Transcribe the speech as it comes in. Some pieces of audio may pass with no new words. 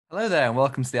Hello there, and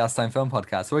welcome to the Last Time Film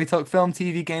Podcast, where we talk film,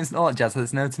 TV, games, and all that jazz.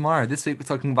 There's no tomorrow. This week we're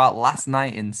talking about Last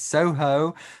Night in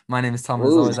Soho. My name is Tom, and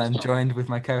as Ooh. always, I'm joined with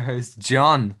my co-host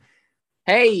John.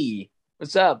 Hey,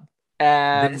 what's up?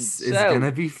 This is So,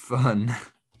 gonna be fun.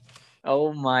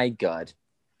 oh my God.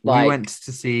 We went Like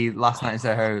to see Last Night in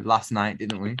Soho last night,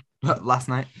 didn't we? Last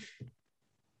night.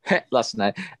 last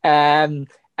night.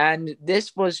 And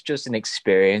this was just an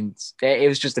experience. It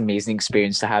was just an amazing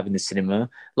experience to have in the cinema.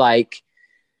 Like,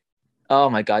 oh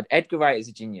my God, Edgar Wright is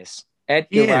a genius. He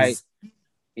Edgar Wright, is.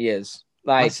 he is. Let's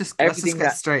Like just let's just everything get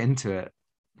that straight into it.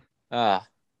 ah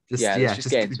Just yeah, let's yeah, just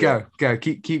get just into it. go.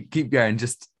 Keep going.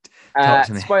 Just talk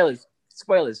to me. Spoilers.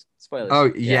 Oh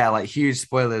Yeah. yeah, like huge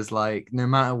spoilers. Like no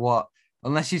matter what,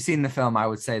 unless you've seen the film, I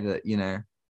would say that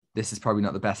this is probably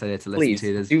not the best idea to listen Please to.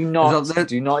 do There's not a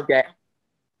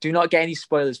do not get any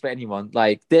spoilers for anyone.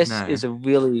 Like this no, is a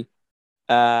really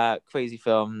crazy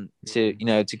film to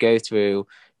go through,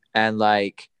 and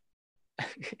like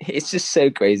it's just so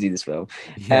crazy, this film.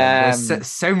 yeah. There's um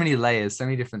so many layers, so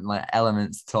many different like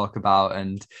elements to talk about,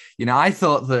 and I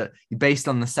thought that based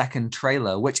on the second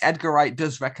trailer, which Edgar Wright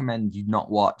does recommend you not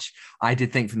watch, I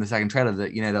did think from the second trailer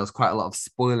that there was quite a lot of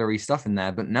spoilery stuff in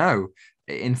there, but no,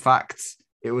 in fact,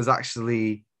 it was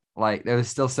actually like there was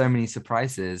still so many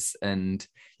surprises and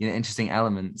interesting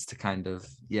elements to kind of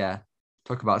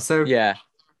talk about. So yeah.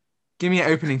 give me your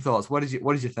opening thoughts. What did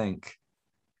you think?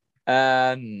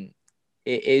 um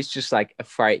it is just like a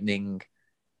frightening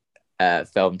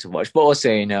film to watch, but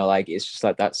also like it's just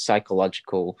like that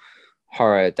psychological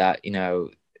horror that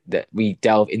that we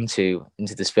delve into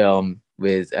this film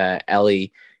with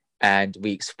Ellie, and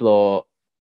we explore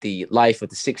the life of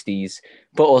the 60s,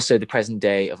 but also the present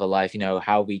day of her life,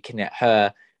 how we connect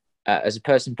her as a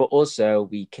person, but also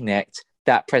we connect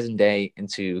that present day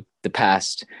into the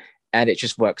past. And it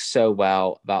just works so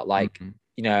well about like,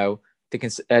 Mhm.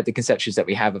 the conceptions that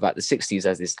we have about the 60s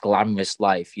as this glamorous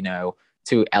life,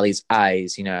 to Ellie's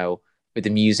eyes, with the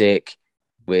music,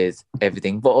 with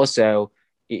everything, but also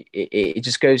it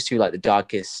just goes to like the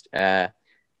darkest, the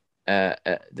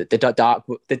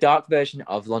dark version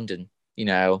of London,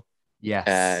 uh,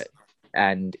 Yes.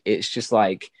 and it's just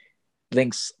like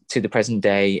links to the present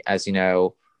day as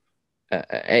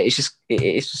it's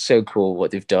just so cool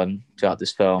what they've done throughout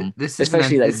this film, This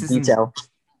especially isn't like the this isn't detail.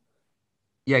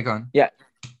 yeah, go on. Yeah,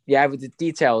 yeah, with the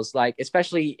details, like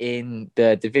especially in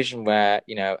the division where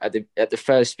at the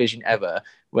first vision ever,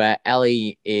 where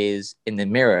Ellie is in the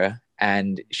mirror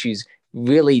and she's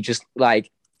really just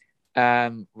like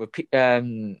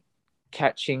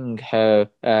catching her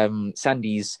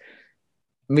Sandy's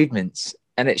movements,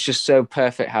 and it's just so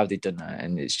perfect how they've done that,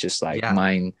 and it's just like Yeah.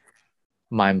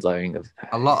 mind blowing. Of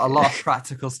A lot of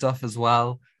practical stuff as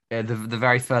well. Yeah, the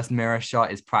very first mirror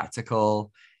shot is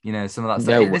practical. Some of that stuff.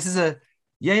 no, This is a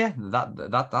yeah,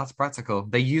 that's practical.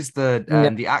 They use the no,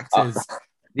 the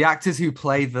actors who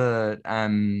play the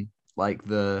like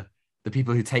the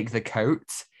people who take the coat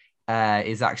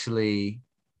is actually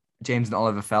James and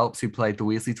Oliver Phelps, who played the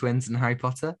Weasley twins in Harry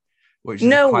Potter, which is a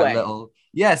no quite way. little,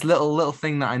 yes, little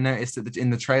thing that I noticed in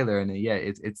the trailer, and yeah,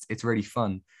 it's really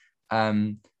fun.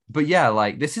 Um, but yeah,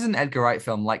 like this is an Edgar Wright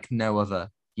film like no other.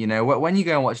 When you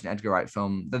go and watch an Edgar Wright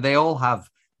film, they all have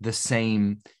the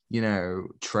same,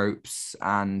 tropes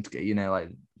and like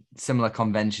similar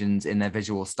conventions in their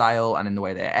visual style and in the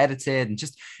way they're edited and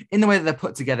just in the way that they're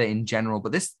put together in general.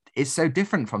 But this is so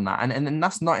different from that, and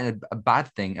that's not a bad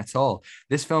thing at all.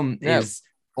 This film No. is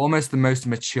almost the most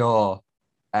mature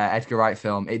Edgar Wright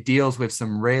film. It deals with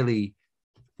some really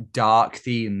dark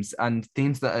themes and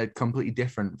themes that are completely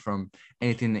different from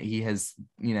anything that he has,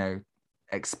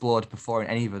 explored before in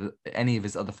any of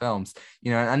his other films.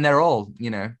 And they're all,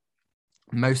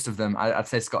 most of them. I'd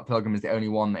say Scott Pilgrim is the only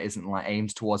one that isn't like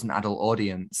aimed towards an adult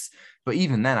audience. But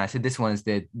even then, I said this one is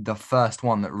the first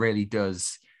one that really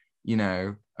does. I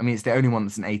mean, it's the only one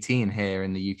that's an 18 here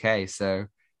in the UK. So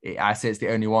I say it's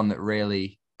the only one that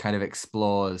really kind of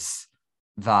explores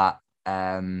that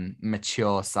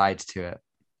mature side to it.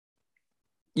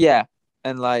 Yeah,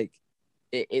 and like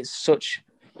it's such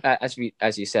as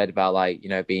you said about like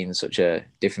being such a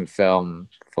different film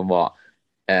from what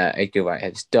Edgar Wright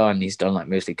has done. He's done like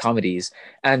mostly comedies,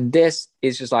 and this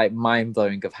is just like mind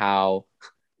blowing of how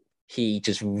he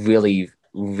just really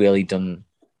done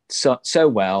so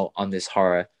well on this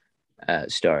horror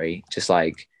story. Just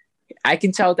like I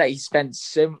can tell that he spent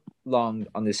so long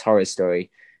on this horror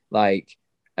story, like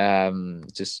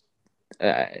just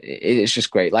it's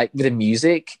just great. Like with the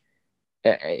music,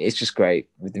 it's just great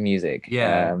with the music.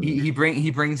 Yeah, he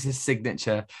brings his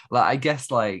signature. Like I guess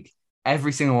like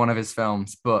every single one of his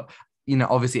films, but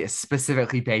obviously it's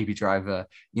specifically Baby Driver.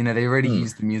 They really Mm.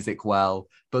 use the music well,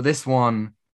 but this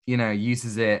one,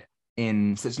 uses it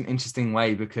in such an interesting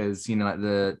way because, like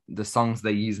the songs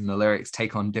they use in the lyrics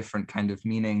take on different kind of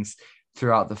meanings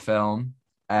throughout the film.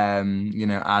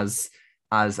 As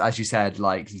you said,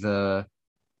 like the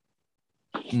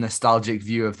nostalgic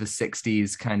view of the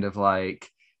 60s kind of like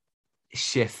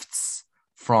shifts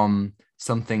from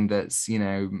something that's,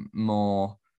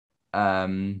 more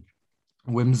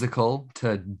whimsical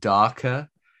to darker,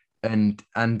 and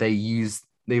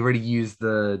they really use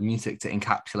the music to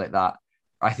encapsulate that,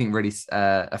 I think, really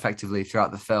effectively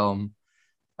throughout the film.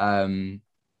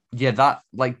 Yeah,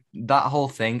 that whole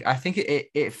thing, I think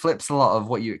it flips a lot of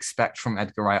what you expect from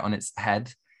Edgar Wright on its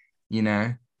head, you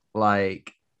know,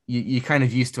 like you kind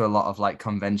of used to a lot of like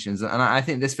conventions, and I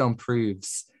think this film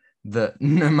proves that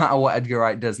no matter what Edgar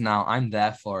Wright does now, I'm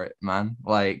there for it, man.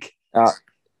 Like Uh,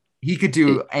 he could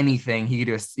do anything. He could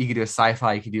do a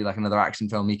sci-fi. He could do like another action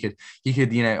film. He could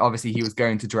obviously he was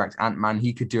going to direct Ant-Man.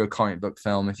 He could do a comic book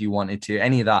film if you wanted to,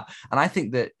 any of that. And I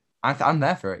think that I'm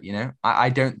there for it. I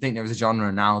don't think there was a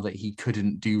genre now that he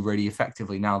couldn't do really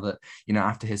effectively. Now that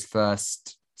after his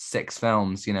first six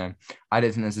films, I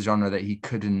don't think there's a genre that he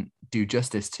couldn't do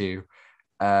justice to.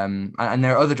 And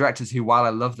there are other directors who, while I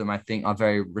love them, I think are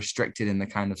very restricted in the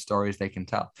kind of stories they can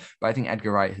tell. But I think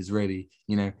Edgar Wright has really,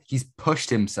 he's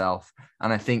pushed himself,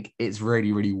 and I think it's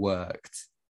really, really worked.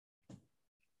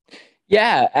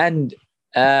 yeah, and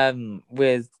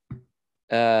with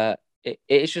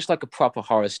it's just like a proper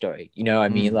horror story. You know what I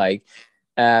mean? Mm. Like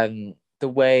the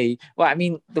way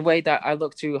that I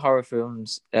look to horror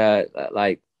films,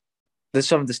 like there's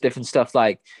some of this different stuff.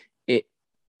 Like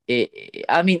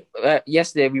I mean,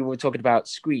 yesterday we were talking about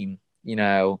Scream.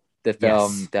 The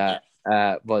film Yes. that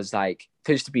was like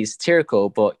supposed to be satirical,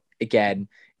 but again,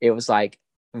 it was like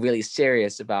really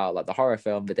serious about like the horror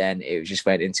film. But then it just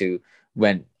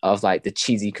went of like the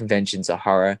cheesy conventions of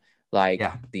horror, like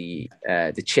Yeah. the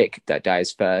chick that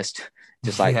dies first,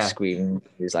 just like Yeah. Scream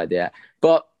is like that.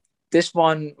 But this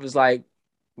one was like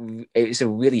it's a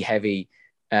really heavy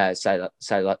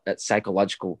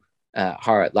psychological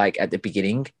horror. Like at the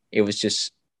beginning, it was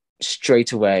just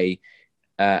straight away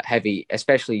heavy,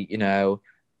 especially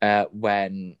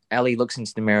when Ellie looks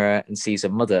into the mirror and sees her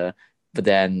mother, but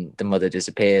then the mother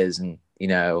disappears, and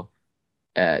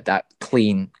that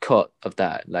clean cut of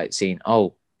that like scene.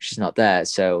 Oh, she's not there,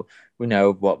 so we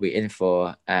know what we're in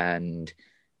for, uh,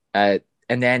 and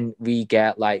then we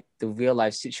get like the real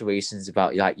life situations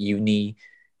about like university,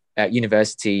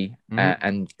 Mhm.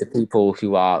 and the people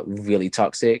who are really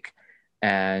toxic,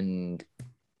 and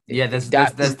Yeah, there's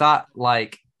that that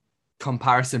like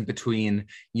comparison between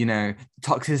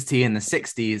toxicity in the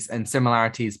 60s and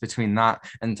similarities between that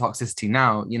and toxicity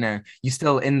now. You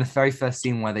still, in the very first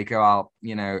scene where they go out,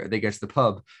 they go to the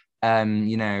pub,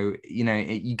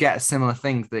 you get a similar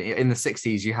thing that in the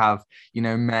 60s you have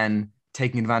men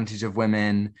taking advantage of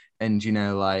women, and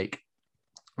like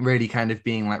really kind of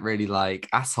being like really like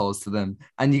assholes to them,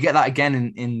 and you get that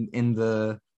again in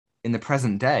the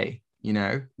present day.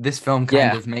 This film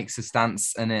kind yeah, of makes a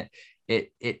stance, and it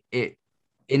it it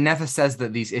it never says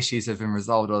that these issues have been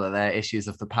resolved or that they're issues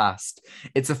of the past.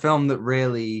 It's a film that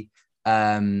really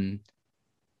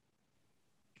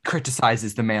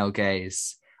criticizes the male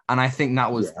gaze. And I think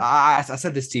that was yeah, I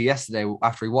said this to you yesterday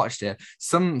after we watched it.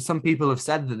 Some people have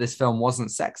said that this film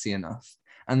wasn't sexy enough.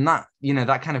 And that,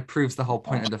 that kind of proves the whole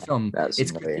point of the film. that's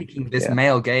It's annoying. critiquing this Yeah,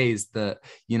 male gaze that,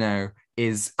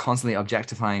 is constantly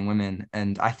objectifying women.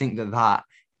 And I think that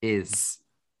is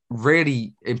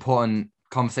really important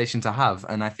conversation to have.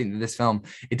 And I think that this film,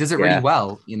 it does it really yeah,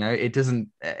 well. It doesn't,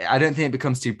 I don't think it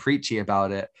becomes too preachy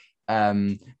about it.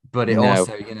 But it no,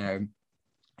 also,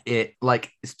 it,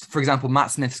 like, for example,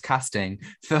 Matt Smith's casting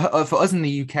for us in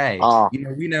the UK, oh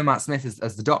we know Matt Smith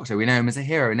as the Doctor, we know him as a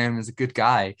hero, we know him as a good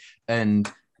guy, and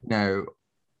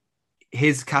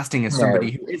his casting as no,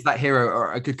 somebody who is that hero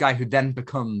or a good guy who then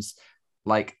becomes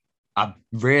like a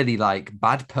really like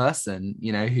bad person,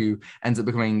 who ends up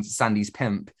becoming Sandy's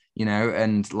pimp,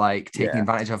 and like taking yeah,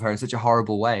 advantage of her in such a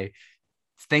horrible way.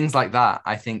 Things like that,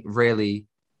 I think, really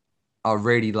are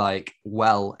really like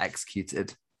well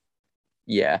executed.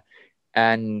 yeah,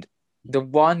 and the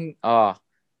one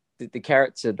the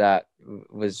character that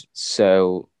was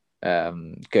so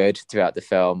good throughout the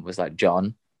film was like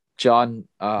John,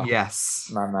 Yes.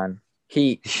 my man.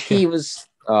 Yeah. He was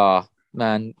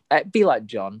man, be like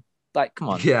John. Like, come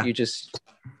on, Yeah. you just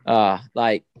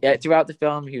like yeah, throughout the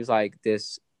film he was like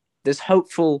this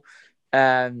hopeful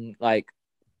like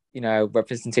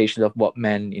representation of what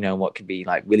men, what can be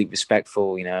like really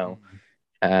respectful,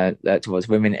 towards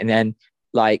women. And then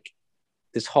like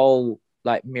this whole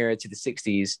like mirror to the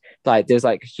 60s. Like there's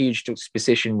like a huge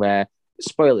juxtaposition where,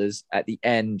 spoilers, at the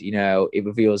end, it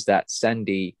reveals that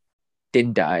Sandy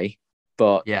didn't die,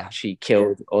 but Yeah. she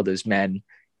killed all those men.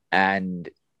 And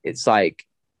it's like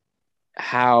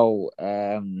how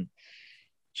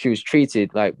she was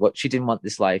treated, like what she didn't want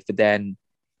this life, but then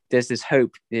there's this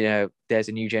hope, there's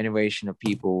a new generation of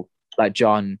people like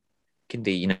John can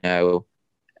be,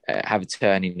 have a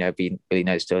turn, be really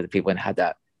nice to other people and have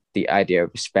that, the idea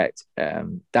of respect.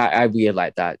 That I really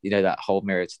like that, that whole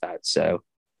mirror to that. So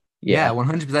Yeah, yeah.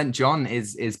 100%. John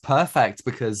is perfect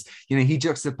because he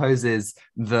juxtaposes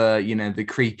the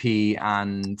creepy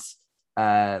and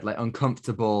like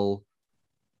uncomfortable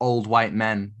old white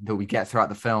men that we get throughout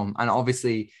the film, and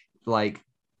obviously like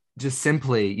just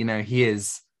simply he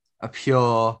is a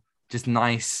pure, just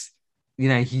nice,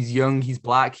 he's young, he's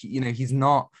black, he's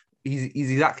not,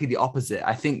 he's exactly the opposite.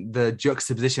 I think the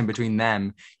juxtaposition between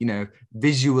them,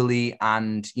 visually,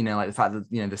 and like the fact that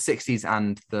the 60s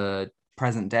and the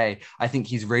present day, I think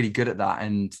he's really good at that.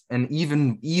 And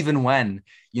even when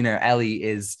Ellie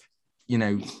is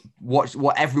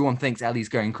what everyone thinks Ellie's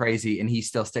going crazy, and he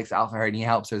still sticks out for her and he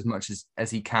helps her as much as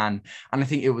he can. And I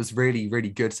think it was really, really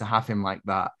good to have him like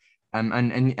that.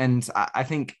 And I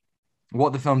think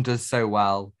what the film does so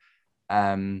well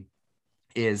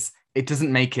is it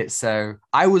doesn't make it so.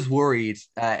 I was worried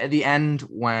at the end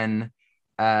when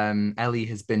Ellie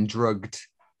has been drugged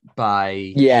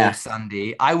by old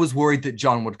Sandy. I was worried that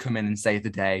John would come in and save the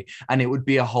day, and it would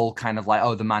be a whole kind of like,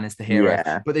 oh, the man is the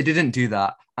hero. But they didn't do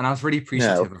that, and I was really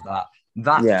appreciative of that.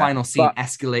 That final scene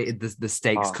escalated the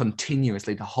stakes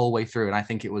continuously the whole way through, and I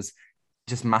think it was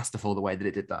just masterful the way that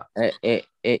it did that.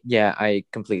 I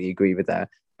completely agree with that.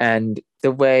 And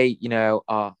the way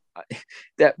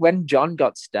that when John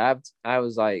got stabbed, I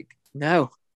was like,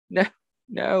 no,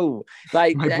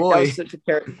 like my that boy. was such a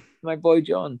character, my boy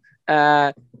John.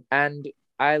 And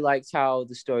I liked how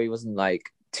the story wasn't like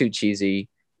too cheesy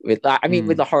with that. I mean,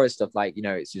 with the horror stuff, like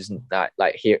it's just that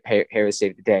like hero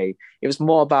save the day. It was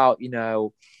more about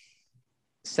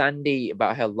Sandy,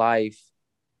 about her life.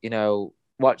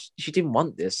 What she didn't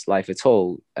want this life at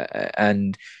all,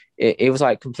 and it was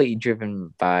like completely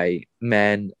driven by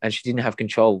men, and she didn't have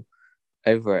control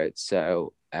over it.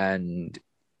 So and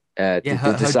her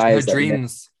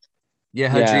dreams.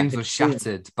 Her dreams were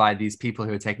shattered by these people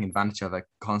who are taking advantage of her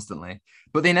constantly.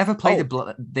 But they never play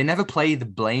the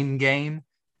blame game.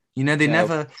 They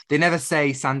never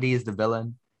say Sandy is the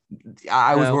villain.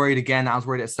 I was worried again. I was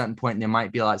worried at a certain point they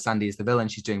might be like, Sandy is the villain,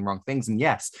 she's doing wrong things. And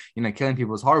yes, killing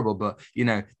people is horrible, but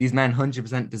these men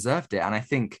 100% deserved it. And I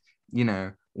think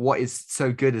what is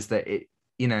so good is that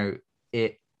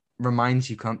it reminds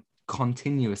you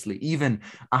continuously, even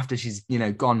after she's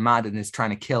gone mad and is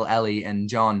trying to kill Ellie and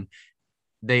John.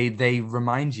 They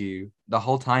remind you the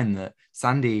whole time that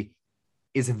Sandy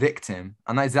is a victim,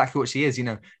 and that's exactly what she is.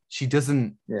 She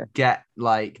doesn't get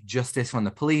like justice from the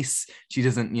police. She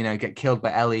doesn't get killed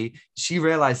by Ellie. She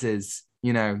realizes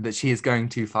that she is going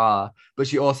too far, but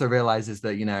she also realizes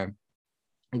that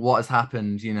what has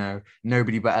happened,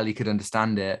 nobody but Ellie could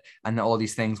understand it, and that all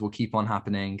these things will keep on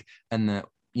happening, and that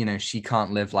she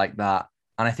can't live like that.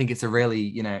 And I think it's a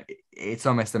really it's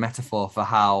almost a metaphor for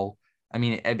how, I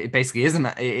mean, it basically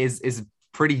is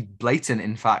pretty blatant,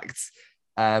 in fact,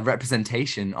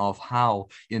 representation of how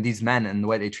these men and the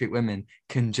way they treat women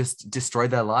can just destroy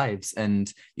their lives,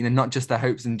 and not just their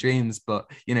hopes and dreams, but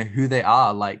who they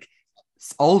are. Like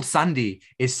old Sandy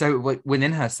is so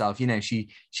within herself.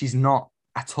 She's not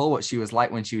at all what she was like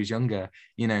when she was younger.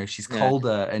 She's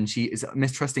colder, and she is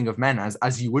mistrusting of men,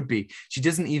 as you would be. She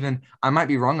doesn't even, I might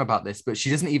be wrong about this, but she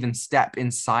doesn't even step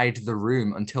inside the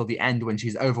room until the end, when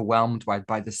she's overwhelmed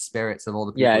by the spirits of all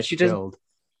the people she killed.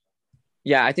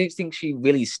 I don't think she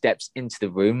really steps into the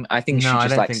room. I think she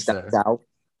just like steps out.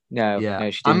 No,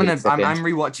 she didn't. I'm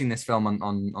rewatching this film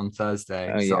on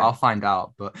Thursday, so I'll find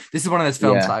out. But this is one of those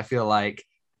films that I feel like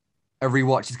a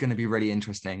rewatch is going to be really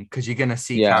interesting, because you're going to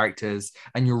see characters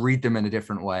and you'll read them in a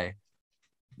different way.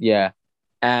 Yeah.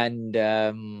 And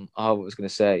what was going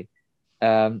to say?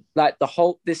 Like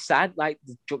this sad, like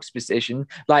the juxtaposition,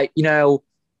 like,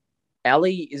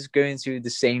 Ellie is going through the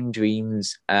same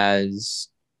dreams as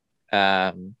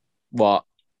what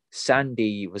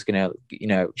Sandy was gonna,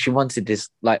 she wanted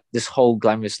this whole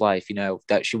glamorous life,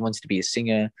 that she wanted to be a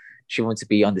singer, she wanted to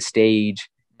be on the stage,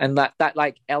 and that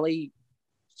like Ellie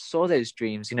saw those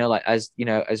dreams, like as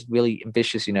really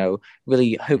ambitious,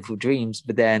 really hopeful dreams,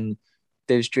 but then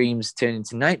those dreams turn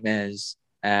into nightmares,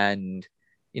 and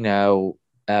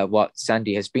what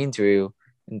Sandy has been through,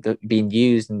 and being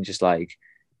used and just like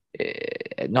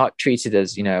not treated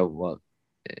as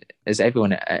as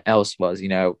everyone else was.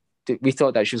 We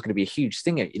thought that she was going to be a huge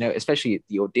singer. Especially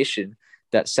the audition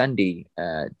that Sandy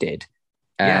did,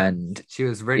 Yeah, and she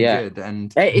was really yeah, good.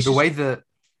 And it's the just way that,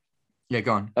 yeah,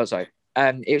 go on. oh sorry,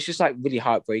 it was just like really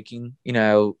heartbreaking.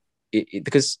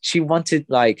 Because she wanted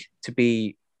to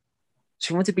be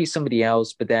somebody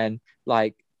else, but then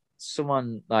like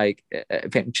someone like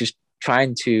just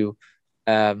trying to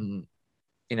um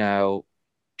you know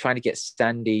trying to get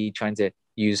Sandy, trying to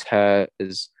use her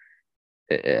as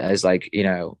like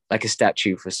like a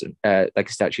statue for some like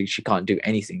a statue. She can't do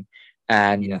anything,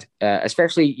 Yeah. and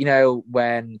especially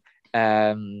when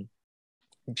um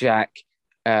Jack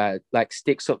like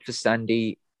sticks up for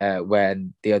Sandy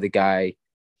when the other guy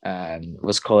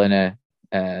was calling her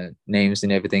names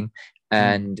and everything, Mm.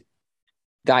 and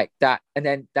and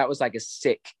then that was like a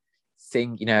sick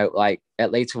thing. Like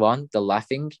later on the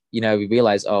laughing, we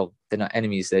realize, oh, they're not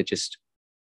enemies, they're just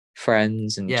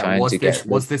friends and Yeah, trying to get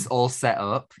was this all set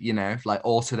up, like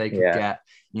all so they could yeah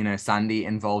get, Sandy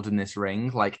involved in this ring?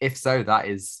 Like, if so, that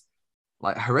is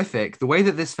like horrific. The way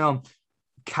that this film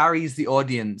carries the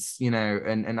audience,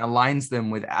 and aligns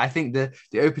them with, I think the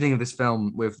opening of this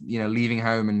film with, leaving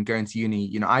home and going to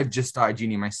uni. I've just started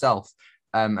uni myself.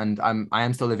 And I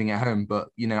am still living at home, but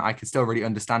I could still really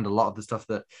understand a lot of the stuff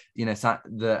that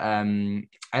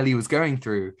Ellie was going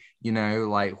through,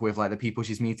 like with like the people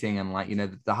she's meeting and like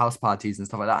the house parties and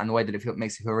stuff like that, and the way that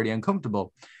makes it feel really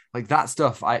uncomfortable. Like that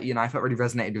stuff, I felt really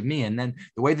resonated with me. And then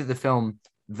the way that the film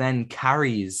then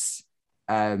carries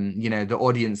the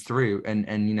audience through,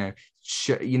 and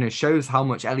shows how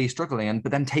much Ellie is struggling, and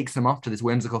but then takes them off to this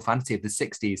whimsical fantasy of the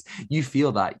 60s. You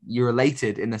feel that you're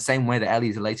elated in the same way that Ellie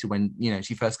is elated when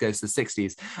she first goes to the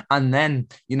 60s. And then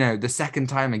the second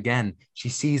time again she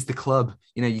sees the club,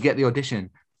 you get the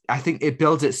audition. I think it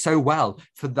builds it so well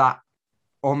for that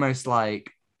almost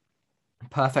like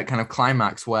perfect kind of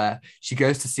climax where she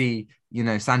goes to see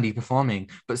Sandy performing,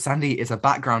 but Sandy is a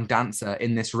background dancer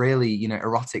in this really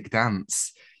erotic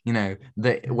dance,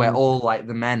 that where Mhm. all like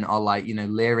the men are like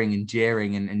leering and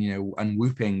jeering and and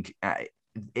whooping.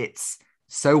 It's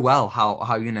so well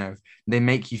how they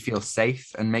make you feel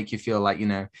safe and make you feel like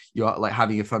you're like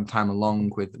having a fun time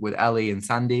along with Ellie and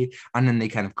Sandy, and then they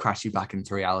kind of crash you back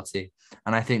into reality.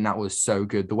 And I think that was so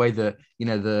good. The way that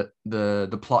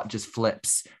the plot just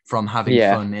flips from having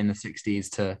Yeah, fun in the 60s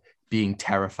to being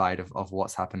terrified of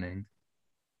what's happening.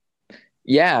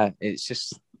 yeah, it's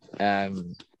just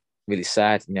really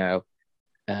sad,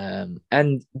 and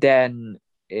then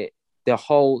the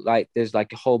whole like there's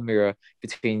like a whole mirror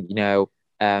between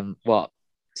what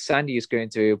Sandy is going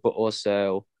through, but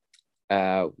also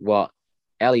what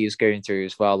Ellie is going through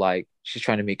as well. Like she's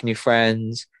trying to make new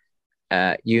friends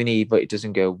at uni, but it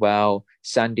doesn't go well.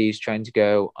 Sandy's trying to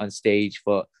go on stage,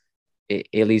 but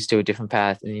it leads to a different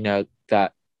path. And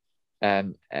that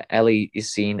Ellie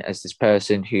is seen as this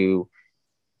person who,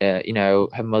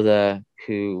 her mother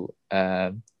who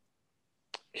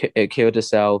killed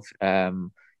herself,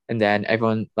 and then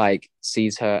everyone like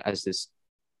sees her as this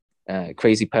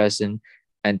crazy person,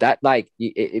 and that like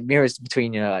it mirrors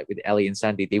between like with Ellie and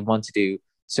Sandy. They want to do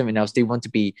something else. They want to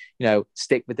be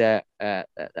stick with their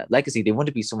legacy. They want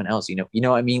to be someone else. You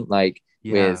know what I mean? Like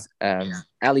Yeah. with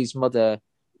Ellie's mother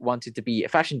wanted to be a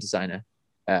fashion designer.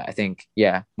 I think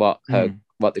Mm.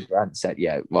 what the Grant said.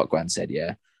 Yeah, what Grant said.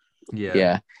 Yeah, Yeah.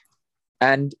 yeah,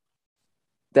 and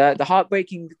the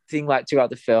heartbreaking thing like throughout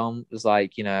the film was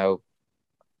like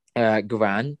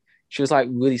Gran. She was like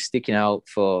really sticking out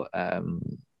for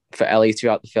Ellie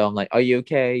throughout the film. Like, are you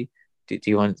okay? Do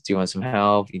you want some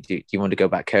help? Do you want to go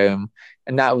back home?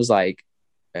 And that was like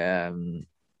they're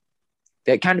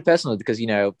kind of personal because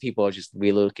people are just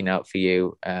really looking out for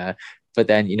you. But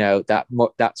then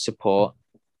that support,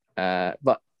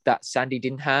 but that Sandy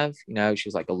didn't have. She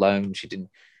was like alone.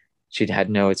 She had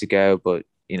nowhere to go. But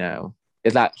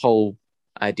it's that whole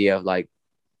idea of like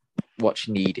what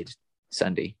she needed,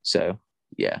 Sandy. So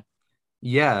yeah.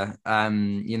 Yeah.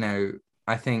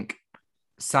 I think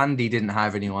Sandy didn't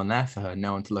have anyone there for her,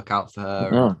 no one to look out for her.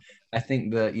 And Oh. I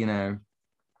think that,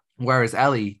 whereas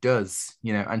Ellie does,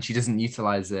 and she doesn't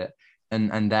utilize it.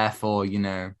 And therefore,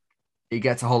 it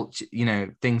gets a whole,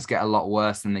 things get a lot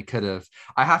worse than they could have.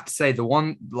 I have to say, the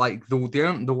one, like the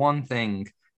one thing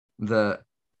that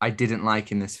I didn't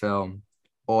like in this film,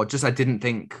 or just I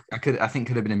think could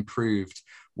have been improved,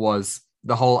 was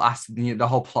the whole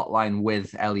plot line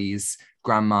with Ellie's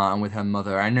grandma and with her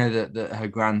mother. I know that her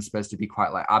grand's supposed to be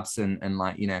quite like absent and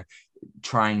like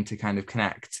trying to kind of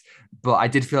connect, but I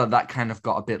did feel that kind of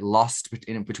got a bit lost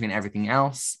between everything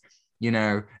else.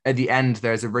 At the end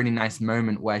there's a really nice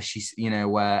moment where she's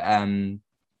where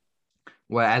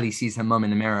where Ellie sees her mum in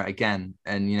the mirror again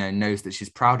and, knows that she's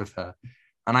proud of her.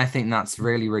 And I think that's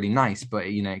really, really nice. But,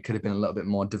 it could have been a little bit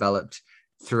more developed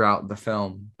throughout the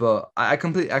film. But I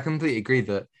completely agree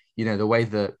that, the way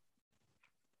that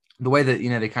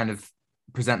they kind of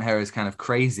present her as kind of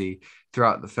crazy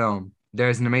throughout the film. There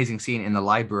is an amazing scene in the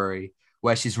library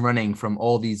where she's running from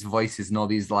all these voices and all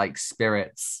these like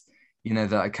spirits,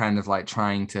 that are kind of like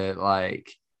trying to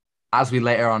like, as we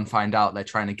later on find out, they're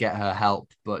trying to get her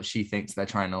help, but she thinks they're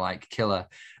trying to like kill her.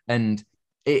 And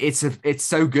it's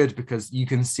so good because you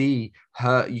can see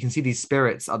these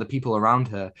spirits are the people around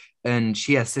her, and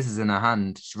she has scissors in her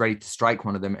hand, she's ready to strike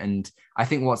one of them. And I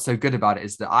think what's so good about it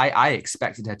is that I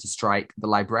expected her to strike the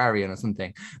librarian or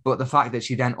something, but the fact that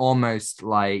she then almost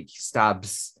like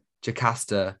stabs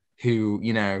Jocasta, who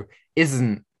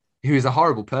isn't who is a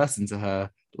horrible person to her,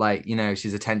 like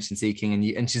she's attention seeking,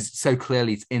 and she's so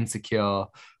clearly insecure,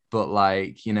 but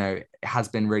like has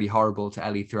been really horrible to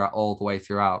Ellie throughout all the way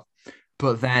throughout,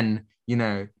 but then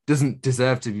doesn't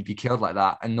deserve to be killed like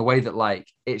that. And the way that like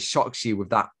it shocks you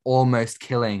with that almost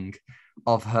killing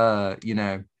of her,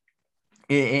 in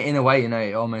a way,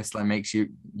 it almost like makes you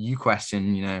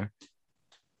question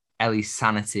Ellie's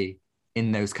sanity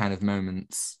in those kind of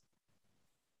moments.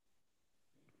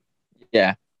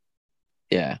 Yeah,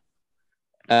 yeah.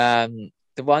 The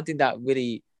one thing that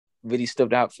really, really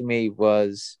stood out for me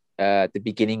was the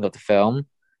beginning of the film.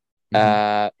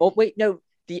 Oh wait, no,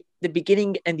 the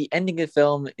beginning and the ending of the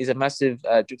film is a massive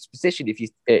juxtaposition if you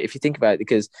think about it,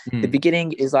 because the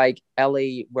beginning is like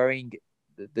Ellie wearing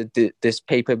this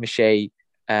paper mache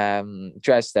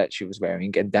dress that she was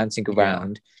wearing and dancing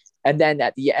around, and then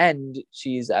at the end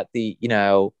she's at the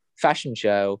fashion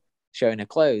show showing her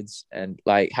clothes and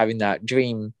like having that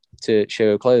dream to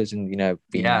show her clothes and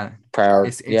being proud.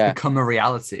 It's become a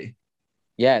reality.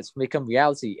 Yeah, it's become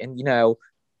reality. And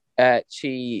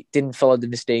she didn't follow the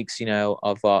mistakes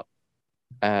of what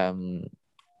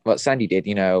Sandy did.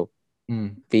 You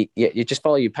just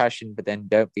follow your passion, but then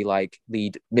don't be like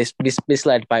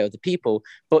misled by other people.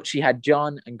 But she had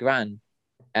John and Gran,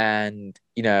 and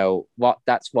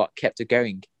that's what kept her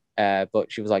going. But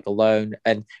she was like alone,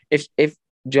 and if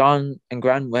John and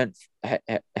Gran weren't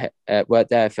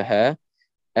there for her,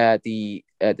 the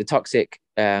toxic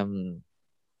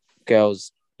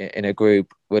girls in a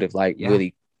group would have like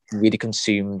really, really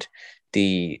consumed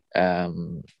they just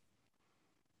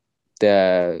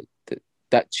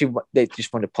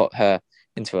want to put her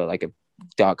into a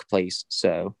dark place.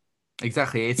 So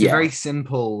exactly, it's a very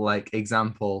simple like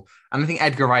example, and I think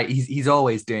Edgar Wright, he's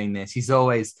always doing this. He's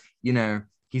always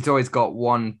got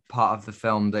one part of the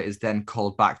film that is then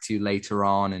called back to later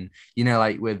on, and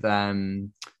like with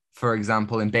for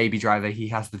example, in Baby Driver, he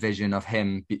has the vision of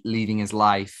him leaving his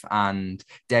life and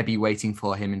Debbie waiting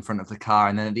for him in front of the car.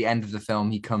 And then at the end of the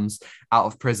film, he comes out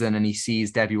of prison and he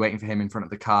sees Debbie waiting for him in front of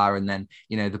the car. And then,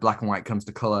 the black and white comes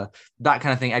to color. That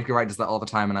kind of thing. Edgar Wright does that all the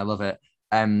time, and I love it.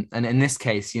 And in this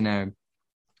case,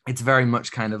 it's very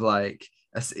much kind of like,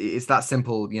 it's that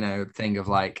simple, thing of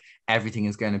like, everything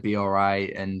is going to be all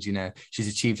right. And, she's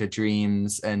achieved her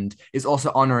dreams, and is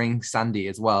also honoring Sandy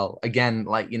as well. Again,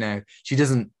 like,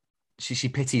 she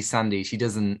pities Sandy. She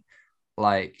doesn't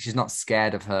like, she's not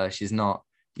scared of her. She's not,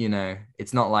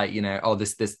 it's not like, oh,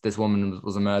 this woman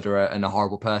was a murderer and a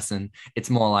horrible person. It's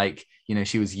more like,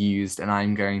 she was used, and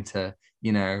I'm going to,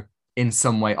 in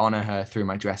some way honor her through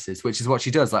my dresses, which is what she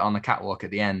does, like on the catwalk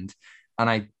at the end. And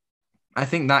I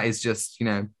think that is just,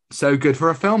 so good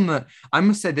for a film that, I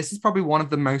must say, this is probably one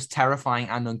of the most terrifying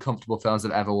and uncomfortable films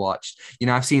I've ever watched.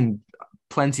 I've seen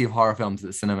plenty of horror films at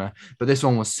the cinema, but this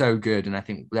one was so good, and I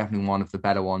think definitely one of the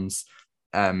better ones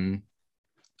that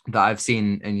I've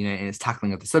seen, and in its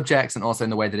tackling of the subjects, and also in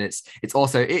the way that it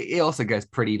also goes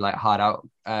pretty like hard out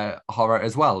horror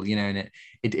as well, and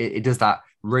it does that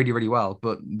really, really well.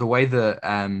 But the way that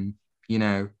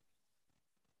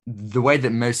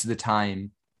most of the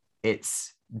time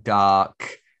it's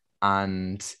dark,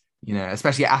 and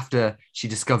especially after she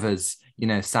discovers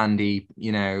Sandy,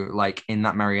 like in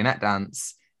that marionette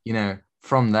dance,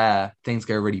 from there things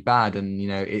go really bad, and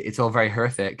it's all very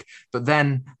horrific. But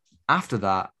then after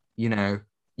that, you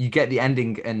get the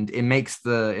ending, and it makes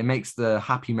the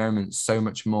happy moments so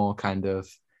much more kind of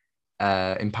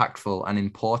impactful and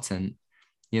important.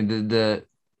 I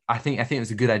think it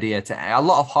was a good idea to, a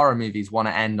lot of horror movies want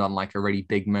to end on like a really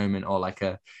big moment, or like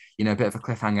a bit of a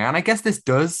cliffhanger, and I guess this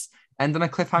does end on a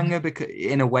cliffhanger, because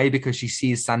in a way, because she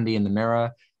sees Sandy in the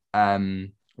mirror,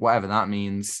 whatever that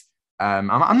means. I'm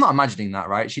not imagining that,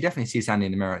 right? She definitely sees Sandy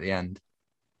in the mirror at the end.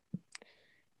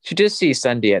 She does see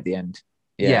Sandy at the end.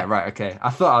 Yeah, right. Okay. I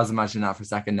thought I was imagining that for a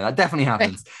second. No, that definitely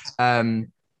happens.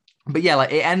 but yeah,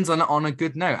 like it ends on a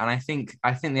good note, and I think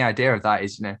the idea of that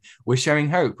is, we're showing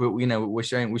hope. We're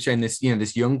showing this,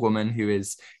 this young woman who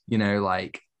is,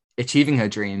 like achieving her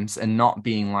dreams and not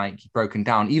being like broken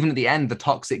down. Even at the end, the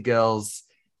toxic girls,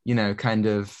 kind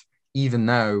of, even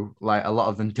though like a lot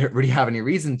of them don't really have any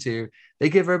reason to, they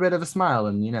give her a bit of a smile,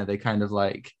 and they kind of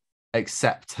like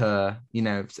accept her,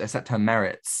 accept her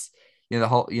merits. The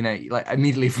whole, like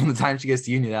immediately from the time she gets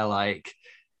to uni, they're like,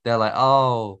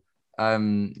 oh,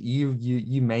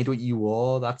 you made what you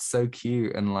wore, that's so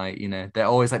cute, and like, they're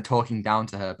always like talking down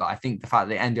to her, but I think the fact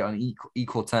that they end it on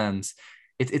equal terms,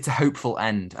 it's a hopeful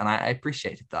end, and I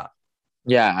appreciated that.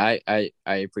 Yeah, I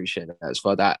appreciate that as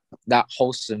well. That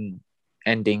wholesome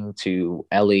ending to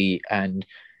Ellie, and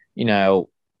you know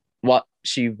what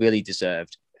she really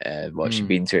deserved, what she'd Mm.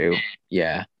 been through.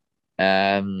 Yeah.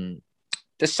 Um,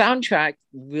 the soundtrack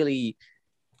really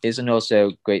is an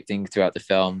also great thing throughout the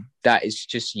film that is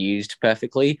just used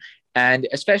perfectly, and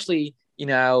especially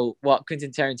what Quentin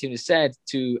Tarantino said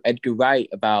to Edgar Wright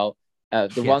about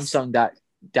the one Yes, song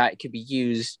that could be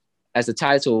used as the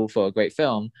title for a great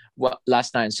film, what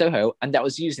Last Night in Soho, and that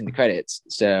was used in the credits.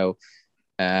 So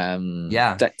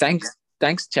yeah, thanks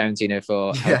Tarantino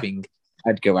for yeah, helping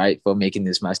Edgar Wright for making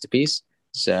this masterpiece.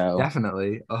 So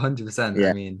definitely, 100%. I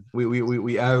yeah, mean,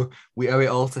 we owe it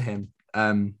all to him.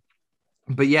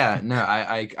 But yeah, no,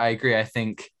 I agree. I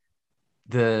think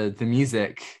the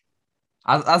music,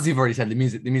 as you've already said, the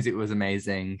music was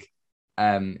amazing,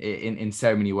 in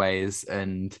so many ways.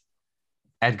 And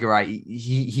Edgar Wright,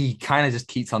 he kind of just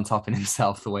keeps on topping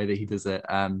himself the way that he does it.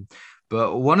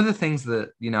 But one of the things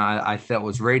that I thought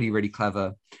was really really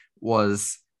clever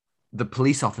was the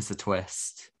police officer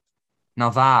twist.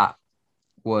 Now that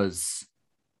was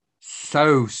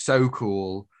so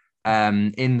cool.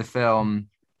 In the film,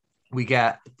 we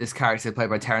get this character played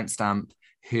by Terrence Stamp,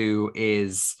 who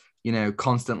is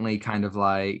constantly kind of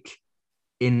like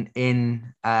in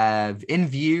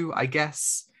view, I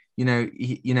guess.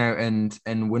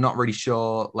 And we're not really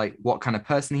sure like what kind of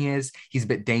person he is. He's a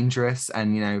bit dangerous,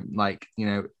 and like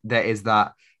there is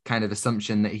that kind of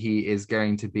assumption that he is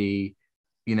going to be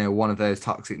one of those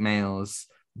toxic males.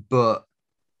 But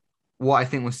what I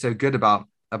think was so good about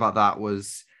that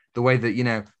was the way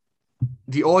that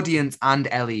the audience and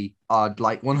Ellie are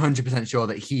like 100% sure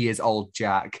that he is old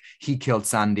Jack. He killed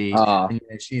Sandy, uh,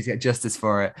 and she needs to get justice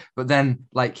for it. But then,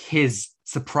 like, his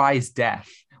surprise death,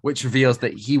 which reveals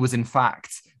that he was in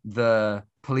fact the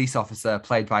police officer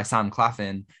played by Sam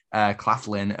Claflin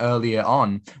earlier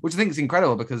on, which I think is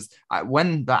incredible because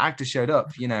when the actor showed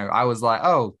up, I was like,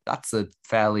 oh, that's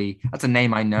a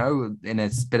name I know in a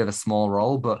bit of a small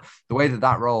role, but the way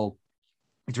that role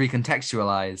is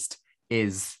recontextualized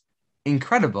is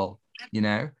incredible, you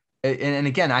know. And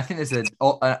again, I think there's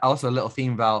also a little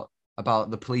theme about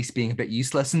the police being a bit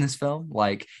useless in this film.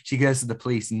 Like she goes to the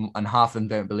police, and half of them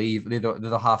don't believe. The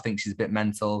other half think she's a bit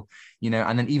mental, And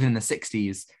then even in the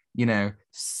 60s,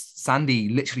 Sandy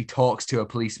literally talks to a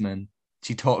policeman.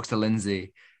 She talks to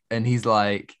Lindsay, and he's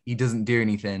like, he doesn't do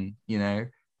anything.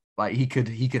 Like he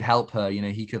could help her.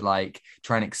 He could like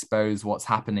try and expose what's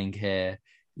happening here,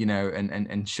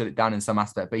 and shut it down in some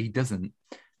aspect, but he doesn't.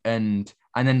 And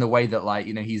then the way that like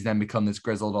he's then become this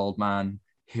grizzled old man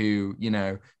who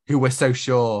we're so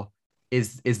sure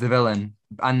is the villain.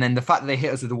 And then the fact that they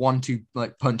hit us with a 1-2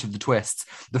 like punch of the twists,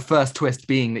 the first twist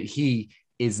being that he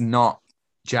is not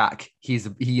Jack, he's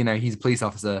a police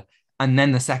officer, and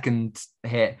then the second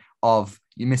hit of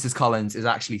Mrs. Collins is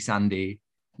actually Sandy,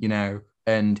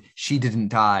 and she didn't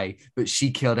die, but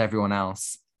she killed everyone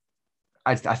else.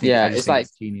 I yeah, just it's think like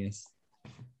it's genius.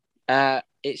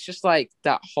 it's just like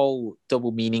that whole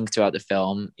double meaning throughout the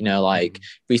film. Like Mm.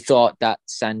 we thought that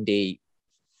Sandy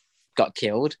got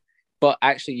killed, but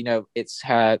actually, it's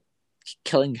her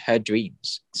killing her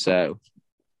dreams. So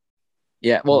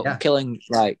yeah, well, Yeah, killing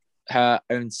like her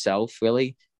own self,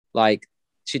 really. Like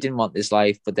she didn't want this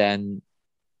life, but then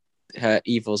her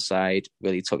evil side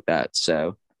really took that.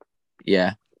 So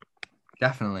yeah,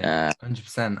 definitely, uh,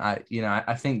 100%.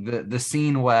 I think the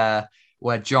scene where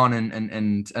John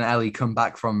and Ellie come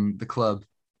back from the club,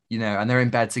 and they're in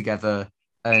bed together,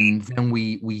 and then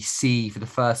we see for the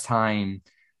first time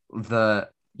that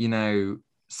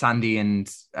Sandy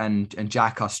and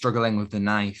Jack are struggling with the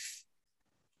knife.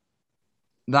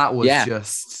 That was yeah,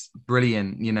 just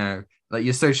brilliant. Like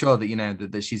you're so sure that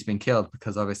that she's been killed,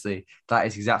 because obviously that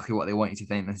is exactly what they want you to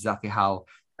think. That's exactly how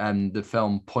the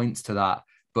film points to that.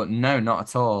 But no, not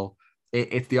at all.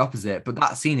 It's the opposite. But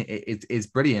that scene is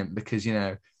brilliant because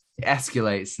it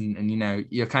escalates, and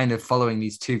you're kind of following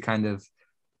these two kind of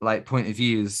like point of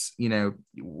views.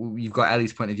 You've got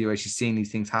Ellie's point of view where she's seeing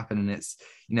these things happen and it's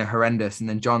horrendous, and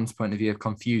then John's point of view of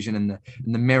confusion, and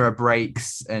the mirror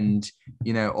breaks, and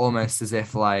almost as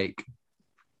if like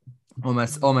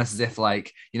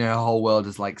her whole world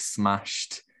is like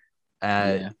smashed.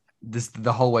 The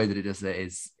whole way that it does it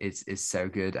is so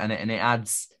good, and it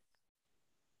adds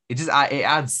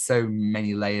so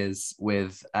many layers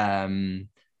with the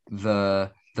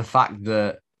fact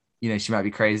that she might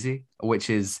be crazy, which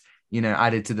is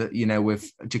added to the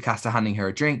with Jocasta handing her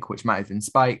a drink, which might have been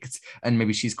spiked, and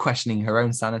maybe she's questioning her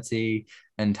own sanity,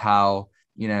 and how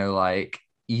like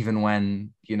even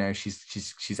when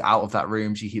she's out of that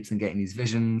room, she keeps on getting these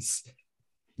visions.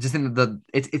 Just think that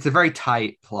it's a very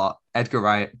tight plot. Edgar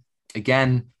Wright,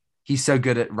 again, he's so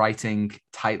good at writing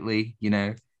tightly.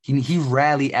 He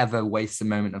rarely ever wastes a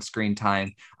moment of screen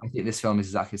time. I think this film is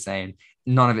exactly the same.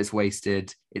 None of it's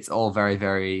wasted. It's all very,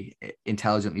 very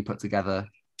intelligently put together.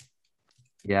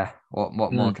 Yeah. What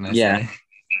more can I say?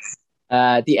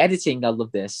 The editing, I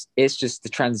love this. It's just the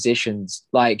transitions.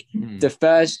 Like the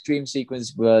first dream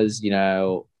sequence was,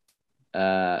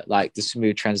 like the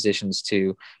smooth transitions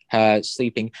to her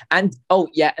sleeping. And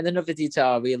and another detail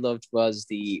I really loved was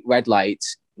the red light.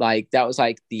 Like that was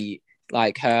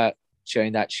like her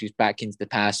showing that she's back into the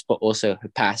past, but also her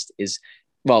past is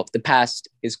the past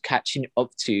is catching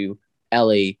up to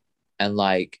Ellie, and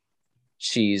like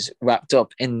she's wrapped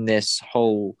up in this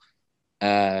whole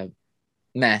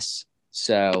mess.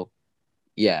 So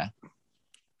the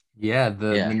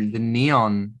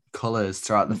neon colors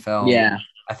throughout the film,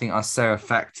 I think are so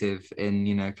effective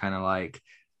in kind of like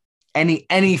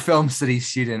any film studies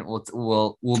student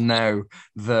will know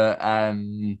that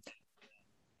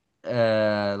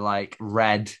like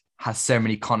red has so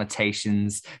many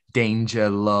connotations: danger,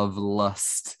 love,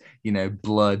 lust,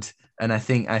 blood. And I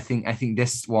think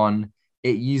this one,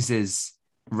 it uses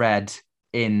red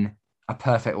in a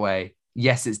perfect way.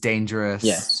 Yes, it's dangerous.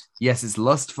 Yes, it's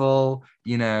lustful.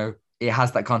 It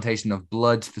has that connotation of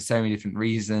blood for so many different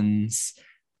reasons.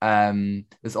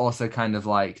 There's also kind of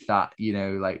like that,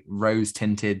 like rose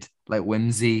tinted like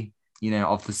whimsy,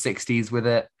 of the 60s with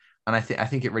it. And I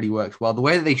think it really works well. The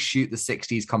way that they shoot the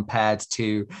 60s compared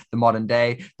to the modern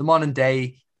day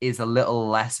is a little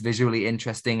less visually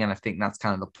interesting. And I think that's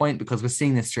kind of the point, because we're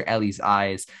seeing this through Ellie's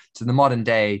eyes. So the modern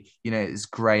day, is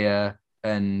grayer,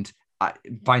 and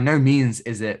by no means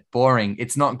is it boring.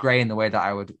 It's not gray in the way that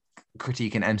I would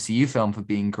critique an MCU film for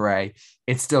being gray.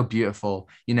 It's still beautiful.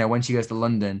 When she goes to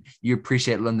London, you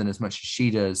appreciate London as much as she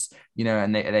does,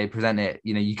 and they present it,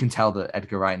 you can tell that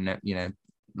Edgar Wright,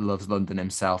 loves London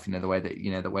himself, the way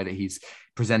that he's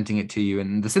presenting it to you.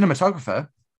 And the cinematographer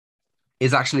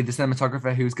is actually the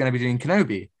cinematographer who's going to be doing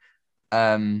Kenobi.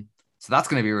 So that's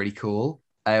going to be really cool.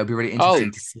 It'll be really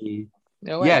interesting to see.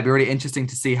 No way. Yeah, it'd be really interesting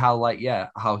to see how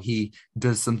he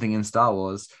does something in Star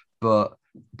Wars. But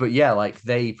yeah, like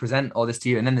they present all this to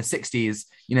you, and then the 60s,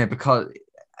 because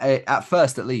at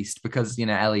first, at least, because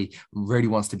Ellie really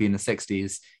wants to be in the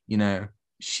 60s,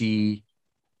 she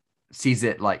sees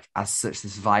it like as such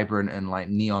this vibrant and like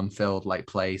neon filled like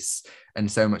place,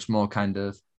 and so much more kind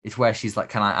of, it's where she's like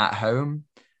kind of at home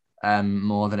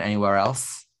more than anywhere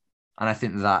else. And I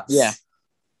think that's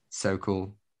so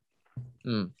cool.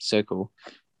 So cool.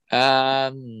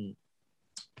 What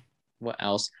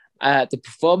else? The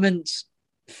performance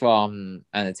from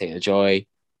Anna Taylor-Joy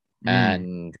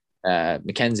and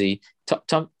Mackenzie.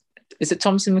 Tom, is it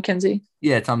Thomasin McKenzie?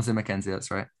 Yeah, Thomasin McKenzie, that's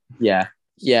right.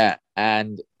 Yeah,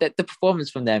 and the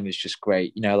performance from them is just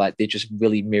great. Like they just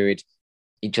really mirrored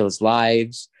each other's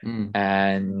lives,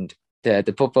 and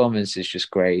the performance is just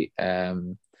great.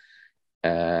 And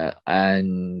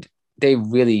they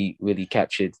really, really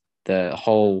captured the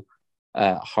whole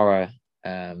horror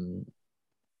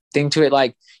thing to it.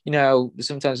 Like,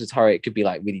 sometimes with horror it could be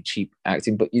like really cheap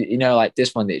acting, but like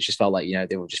this one, it just felt like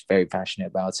they were just very passionate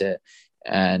about it.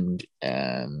 And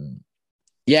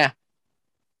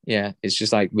it's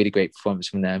just like really great performance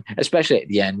from them, especially at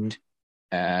the end.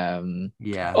 The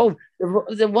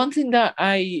one thing that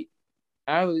I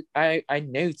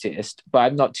noticed, but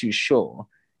I'm not too sure,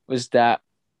 was that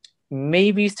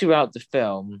maybe throughout the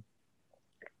film,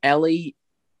 Ellie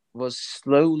was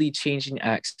slowly changing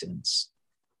accents,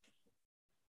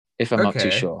 if I'm not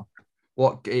too sure.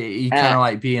 What, you kind of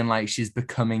like being like she's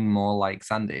becoming more like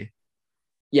Sandy?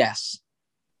 Yes.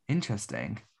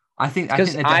 Interesting. I think there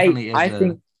definitely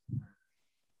is.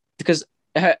 Because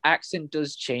her accent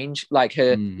does change, like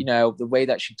her, the way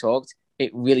that she talked,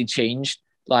 it really changed,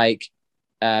 like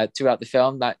throughout the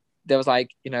film. That there was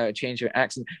like a change in her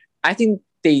accent. I think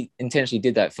they intentionally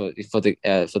did that for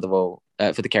the role,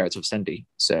 for the character of Sandy.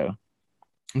 So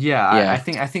Yeah, I Yeah.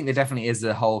 think there definitely is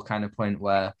a whole kind of point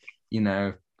where, you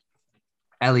know,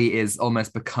 Ellie is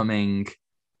almost becoming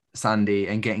Sandy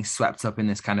and getting swept up in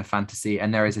this kind of fantasy,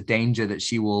 and there is a danger that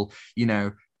she will,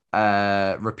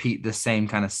 repeat the same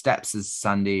kind of steps as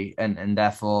Sandy, and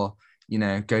therefore,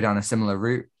 go down a similar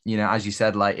route. As you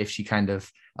said, like if she kind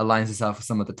of aligns herself with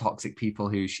some of the toxic people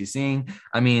who she's seeing.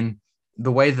 I mean,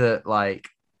 the way that like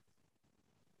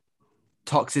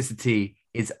toxicity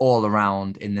is all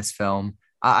around in this film.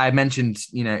 I mentioned,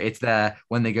 it's there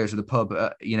when they go to the pub,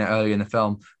 earlier in the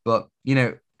film, but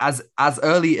as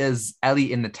early as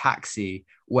Ellie in the taxi,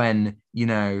 when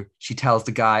she tells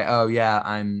the guy, "Oh yeah,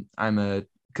 I'm a,"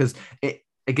 because it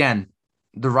again,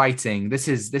 the writing. This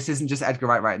isn't just Edgar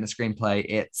Wright writing the screenplay.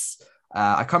 It's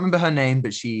I can't remember her name,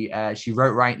 but she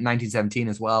wrote right 1917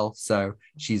 as well, so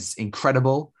she's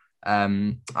incredible.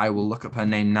 I will look up her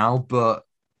name now, but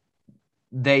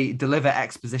they deliver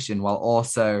exposition while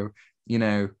also, you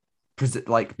know,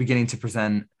 like beginning to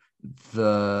present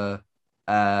the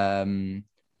um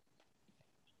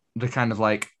the kind of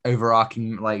like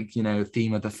overarching like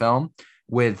theme of the film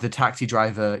with the taxi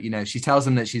driver. She tells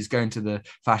him that she's going to the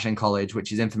fashion college,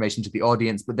 which is information to the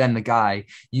audience, but then the guy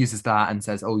uses that and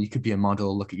says, "Oh, you could be a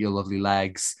model, look at your lovely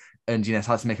legs," and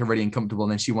starts to make her really uncomfortable,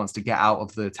 and then she wants to get out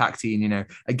of the taxi, and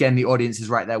again the audience is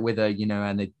right there with her,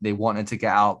 and they want her to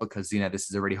get out because this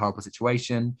is a really horrible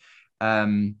situation.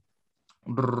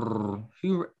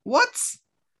 Who what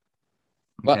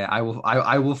What? Okay,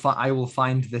 I will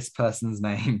find this person's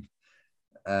name.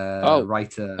 Oh,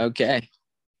 Writer. okay.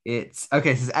 It's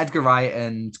okay. So it's Edgar Wright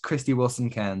and Christy Wilson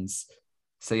Cairns.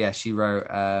 So yeah, she wrote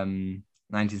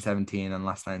 1917 and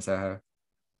Last Night in Soho,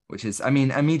 which is, I mean,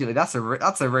 immediately that's a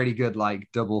really good like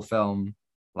double film,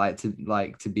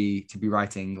 to be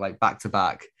writing like back to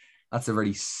back. That's a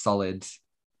really solid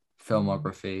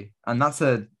filmography, and that's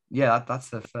the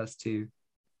first two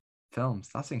films.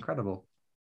 That's incredible.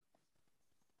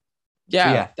 But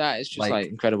Yeah, yeah, that is just like like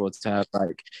incredible to have.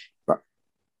 Like,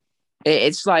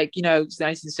 it's like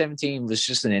 1917 was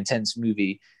just an intense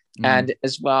movie, mm, and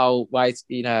as well, like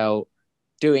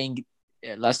doing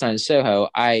Last Night in Soho,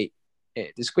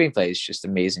 the screenplay is just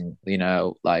amazing.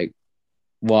 Like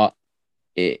what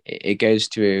it goes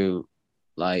through,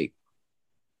 like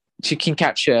she can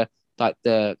capture like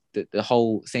the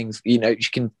whole things. She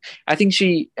can. I think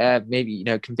she maybe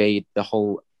conveyed the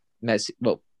whole message.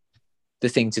 Well, the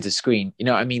thing to the screen. You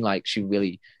know what I mean? Like she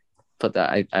really put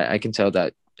that. I can tell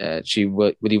that she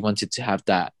really wanted to have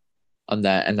that on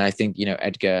there, and I think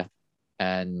Edgar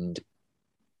and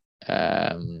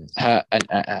her and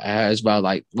her as well,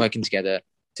 like working together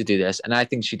to do this, and I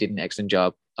think she did an excellent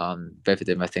job on both of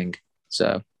them. I think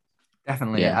so.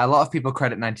 definitely, Yeah. a lot of people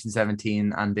credit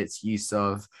 1917 and its use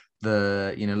of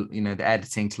the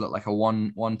editing to look like a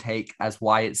one take as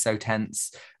why it's so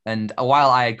tense. And while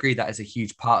I agree that is a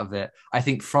huge part of it, I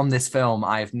think from this film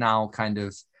I'm now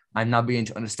beginning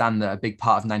to understand that a big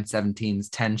part of 1917's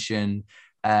tension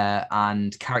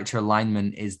and character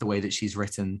alignment is the way that she's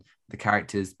written the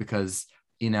characters, because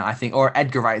I think, or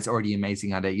Edgar Wright is already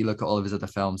amazing at it. You look at all of his other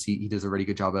films, he does a really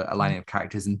good job at aligning up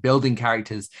characters and building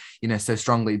characters, so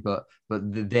strongly. But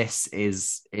this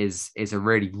is a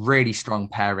really, really strong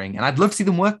pairing, and I'd love to see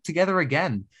them work together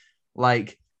again.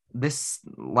 Like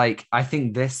I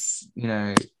think this,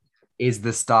 is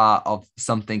the start of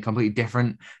something completely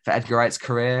different for Edgar Wright's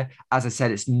career. As I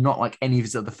said, it's not like any of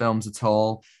his other films at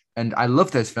all, and I love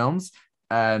those films.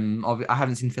 I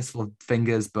haven't seen Fistful of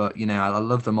Fingers, but I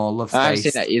love them all. Love I haven't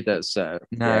seen Spaced. that either, so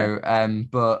yeah. No,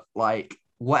 but like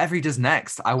whatever he does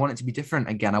next, I want it to be different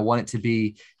again. I want it to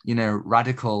be,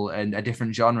 radical and a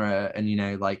different genre,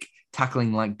 and like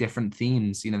tackling like different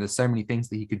themes. There's so many things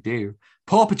that he could do.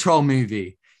 Paw Patrol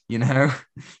movie,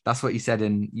 that's what you said that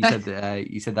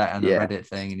on a Yeah, Reddit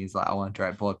thing, and he's like, I want to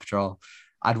direct Paw Patrol.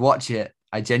 I'd watch it.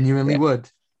 I genuinely yeah. would.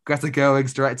 Greta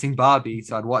Gerwig's directing Barbie,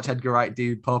 so I'd watch Edgar Wright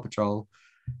do Paw Patrol.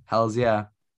 Hell's yeah.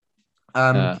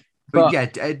 Um, Uh, but but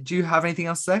yeah, do you have anything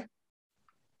else to say?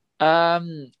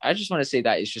 I just want to say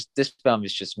that it's just this film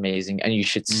is just amazing, and you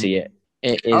should see Mm.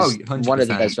 it. It Oh, is one of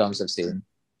the 100%. best films I've seen.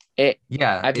 It,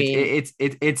 Yeah, I mean,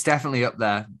 it's definitely up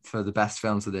there for the best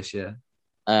films of this year.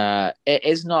 it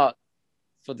is not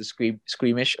for the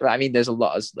squeamish. I mean, there's a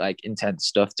lot of like intense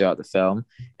stuff throughout the film,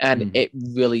 and Mm. it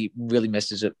really, really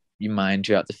messes up your mind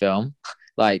throughout the film.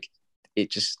 Like, it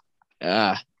just,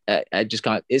 I just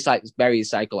can't. It's like very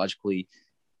psychologically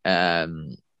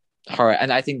horror,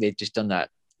 and I think they've just done that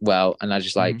well. And I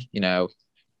just like Mhm.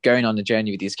 going on the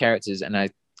journey with these characters, and I'm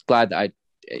glad that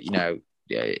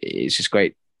it's just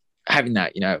great having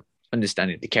that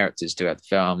understanding the characters throughout the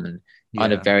film and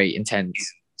on a Yeah. very intense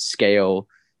scale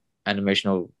and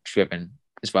emotional driven.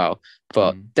 as well.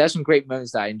 But there's some great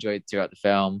moments that I enjoyed throughout the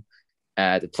film.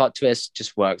 The plot twist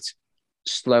just worked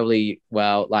slowly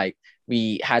well. Like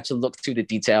we had to look through the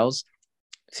details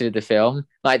through the film.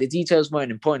 Like the details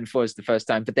weren't important for us the first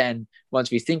time, but then once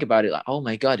we think about it, like, oh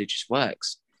my god, it just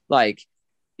works. Like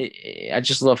I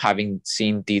just love I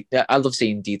love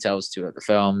seeing details throughout the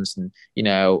films, and you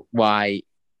know why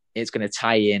it's going to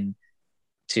tie in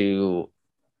to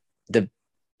the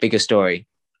bigger story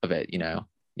of it. You know,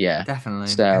 yeah, Definitely,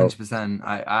 so 100%.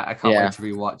 I can't yeah, wait to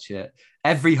rewatch it.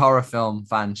 Every horror film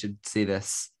fan should see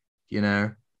this. You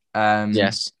know,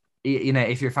 yes, you know,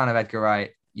 if you're a fan of Edgar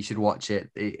Wright, you should watch it.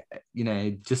 You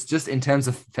know, just in terms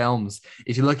of films,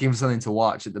 if you're looking for something to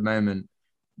watch at the moment,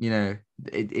 you know,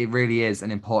 it really is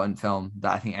an important film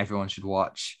that I think everyone should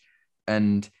watch.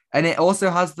 And it also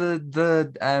has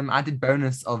the added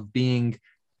bonus of being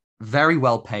very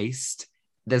well paced.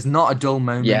 There's not a dull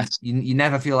moment. yes, You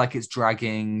never feel like it's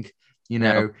dragging. You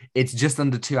no, know, it's just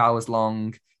under 2 hours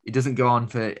long. It doesn't go on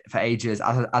for ages.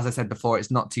 As I said before,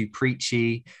 it's not too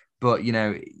preachy, but you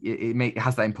know, it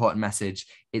has that important message.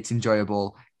 It's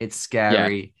enjoyable. It's yeah,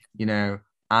 scary. You know,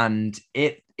 and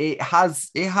it has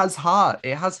heart.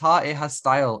 It has heart. It has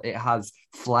style. It has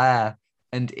flair.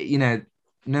 And you know,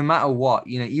 no matter what,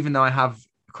 you know, even though I have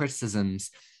criticisms,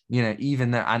 you know,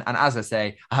 even though, and as I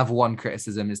say, I have one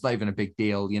criticism, it's not even a big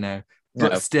deal, you know, no,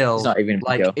 but it's still, not even a big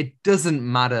like, deal. it doesn't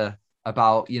matter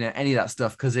about, you know, any of that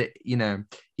stuff because it, you know,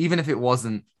 even if it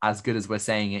wasn't as good as we're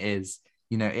saying it is,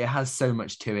 you know, it has so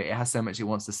much to it. It has so much it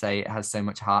wants to say. It has so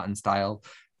much heart and style.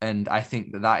 And I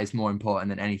think that that is more important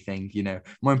than anything, you know,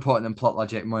 more important than plot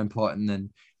logic, more important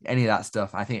than any of that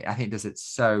stuff. I think it does it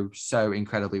so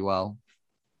incredibly well.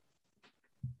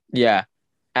 Yeah,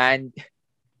 and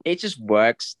it just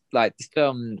works. Like the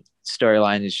film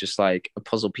storyline is just like a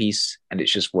puzzle piece, and it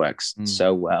just works Mm.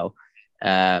 so well.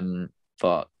 Um,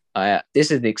 but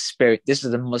this is the experience. This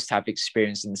is a must-have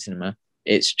experience in the cinema.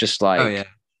 It's just Oh like yeah.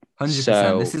 100%.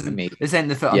 so This amazing. ain't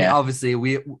the film. I mean, Yeah, obviously,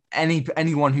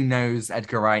 anyone who knows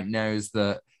Edgar Wright knows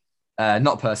that.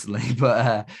 Not personally,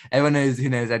 but everyone who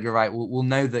knows Edgar Wright will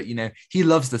know that you know he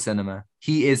loves the cinema.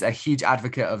 He is a huge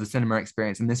advocate of the cinema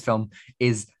experience, and this film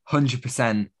is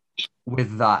 100%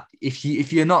 with that. If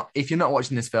you're not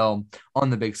watching this film on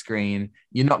the big screen,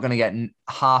 you're not going to get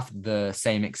half the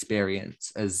same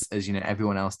experience as you know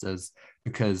everyone else does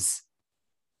because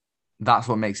that's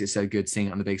what makes it so good seeing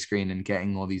it on the big screen and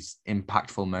getting all these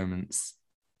impactful moments.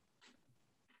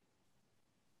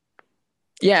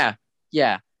 yeah,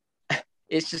 yeah.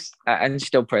 It's just I'm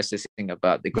still processing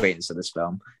about the greatness of this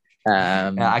film. Yeah,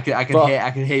 Um, I could but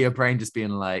hear your brain just being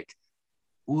like,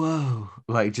 whoa,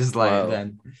 like just like whoa,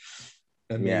 then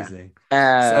yeah. amazing.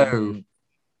 So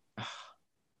Um,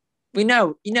 we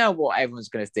know, you know what everyone's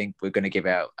gonna think. We're gonna give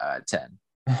out 10.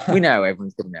 We I'll know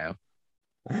everyone's gonna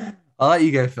know let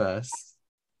you go first.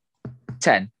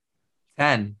 10.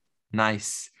 10.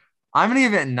 Nice. I'm gonna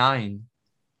give it a 9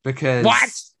 What?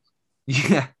 because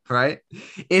yeah, right.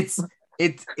 It's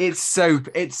it's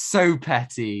so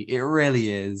petty. It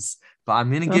really is. But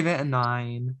I'm gonna give it a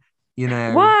 9. You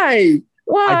know, Why? I,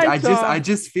 Why, I just I Tom?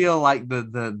 just feel like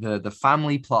the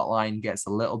family plot line gets a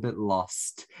little bit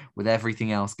lost with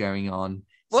everything else going on.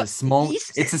 It's a What?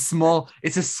 small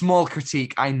it's a small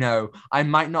critique. I know. I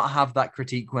might not have that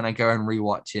critique when I go and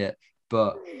rewatch it,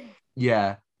 but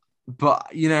yeah.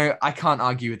 But you know, I can't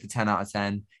argue with the 10 out of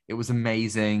 10. It was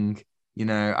amazing. You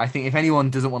know, I think if anyone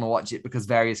doesn't want to watch it because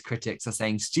various critics are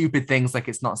saying stupid things like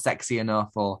it's not sexy enough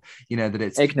or you know that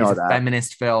it's Ignore a that.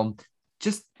 feminist film,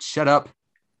 just shut up,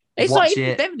 It's not watch even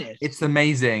it. feminist. It's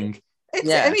amazing. I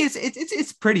Yeah. mean,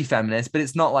 it's pretty feminist, but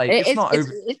it's not like It, it's it's not it's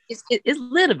over. it's a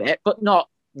little bit, but not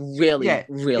really, Yeah, it's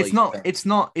really not. feminist.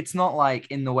 It's not like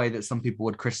in the way that some people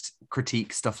would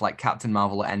critique stuff like Captain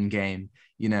Marvel or Endgame.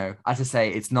 You know, as I say,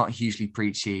 it's not hugely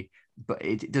preachy, but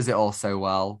it does it all so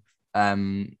well.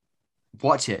 Um,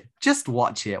 watch it. Just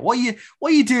watch it. What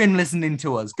are you doing listening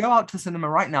to us? Go out to the cinema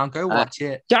right now. Go Uh, watch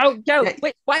it. Joe, Yeah,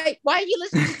 wait, why are you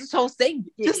listening to this whole thing?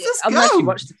 just Unless you go.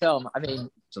 watched the film. I mean,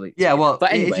 actually, Yeah, well,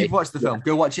 but if you've anyway, watched the yeah, film,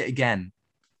 go watch it again.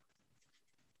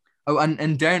 Oh,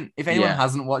 and don't if anyone yeah,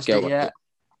 hasn't watched go it watch it.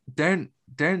 yet,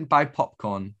 don't buy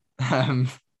popcorn. Um,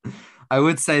 I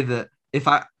would say that if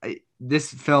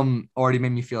this film already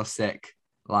made me feel sick,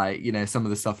 like you know some of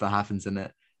the stuff that happens in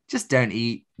it, just don't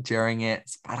eat during it.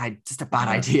 It's just a bad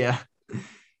No. idea. It's a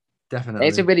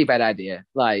Definitely. really bad idea.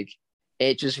 Like,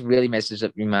 it just really messes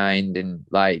up your mind, and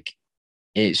like,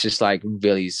 it's just like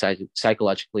really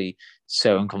psychologically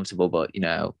so uncomfortable. But you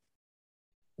know,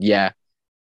 yeah.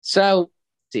 So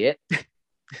see it,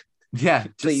 Yeah,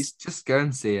 please. just go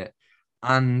and see it.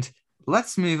 And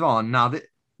let's move on now.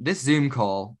 this Zoom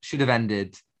call should have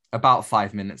ended about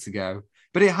 5 minutes ago,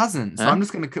 but it hasn't. So Huh?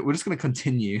 we're just gonna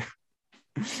continue.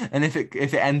 And if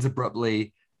it ends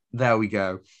abruptly, there we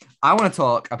go. I want to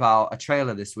talk about a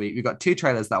trailer this week. We've got two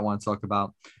trailers that I want to talk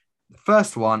about. The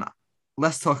first one,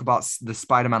 let's talk about the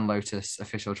Spider-Man Lotus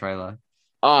official trailer.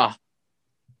 Ah,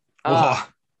 Whoa.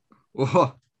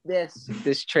 Whoa.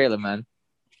 this trailer, man.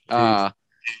 Dude.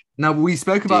 Now, we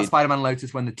spoke about Dude. Spider-Man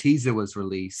Lotus when the teaser was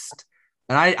released,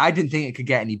 and I didn't think it could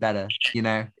get any better. You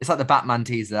know, it's like the Batman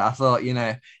teaser. I thought,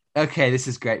 okay, this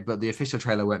is great, but the official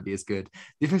trailer won't be as good.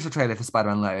 The official trailer for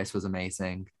Spider-Man Lotus was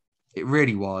amazing. It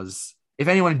really was. If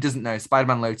anyone doesn't know,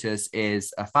 Spider-Man Lotus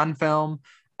is a fan film,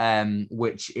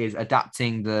 which is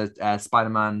adapting the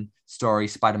Spider-Man story,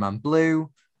 Spider-Man Blue,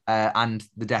 and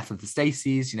the death of the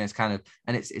Stacys. It's kind of,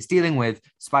 and it's dealing with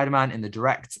Spider-Man in the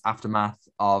direct aftermath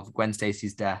of Gwen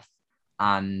Stacy's death,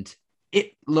 and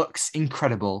it looks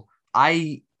incredible.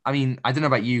 I mean, I don't know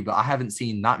about you, but I haven't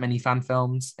seen that many fan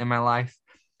films in my life,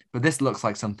 but this looks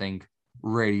like something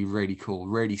really, really cool,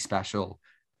 really special.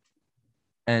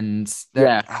 And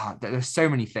there's so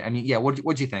many things. I mean, yeah, what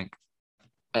do you think?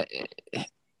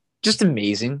 Just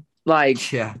amazing.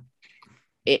 Like, Yeah,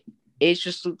 it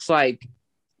just looks like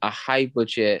a high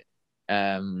budget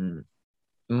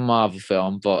Marvel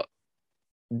film, but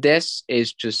this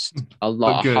is just a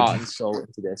lot of good. heart and soul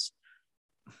into this.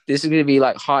 This is going to be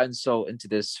like heart and soul into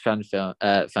this fan film.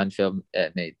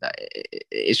 Made.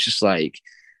 It's just like,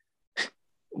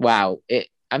 wow.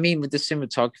 I mean, with the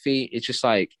cinematography, it's just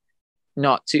like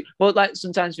not too well. Like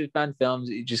sometimes with fan films,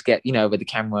 you just get with the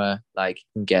camera like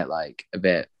can get like a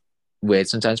bit weird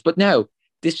sometimes. But no,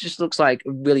 this just looks like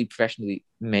really professionally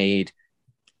made,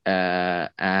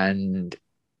 and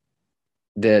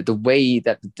the way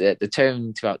that the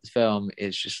tone throughout the film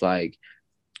is just like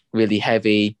really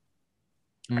heavy.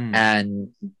 And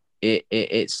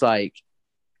it's like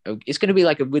it's going to be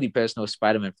like a really personal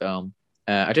Spider-Man film.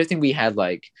 I don't think we had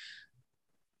like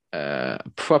a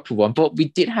proper one, but we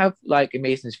did have like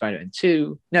Amazing Spider-Man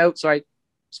 2. No, sorry,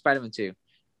 Spider-Man 2.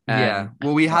 Yeah,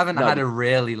 well, we haven't had a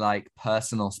really like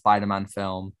personal Spider-Man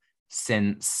film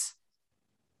since,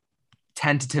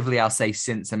 tentatively, I'll say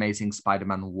since Amazing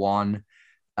Spider-Man 1.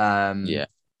 Yeah.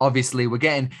 Obviously,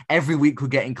 every week we're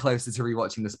getting closer to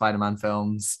rewatching the Spider-Man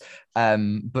films.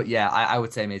 But yeah, I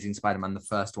would say Amazing Spider-Man, the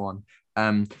first one.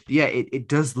 Yeah, it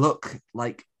does look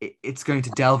like it's going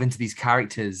to delve into these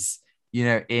characters,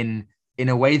 in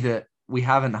a way that we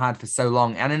haven't had for so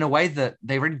long, and in a way that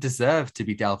they really deserve to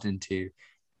be delved into.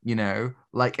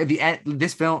 Like at the end,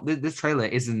 this trailer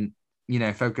isn't,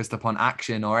 focused upon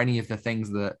action or any of the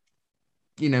things that,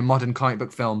 modern comic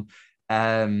book film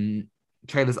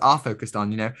trailers are focused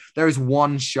on. There is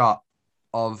one shot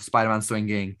of Spider-Man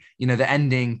swinging. The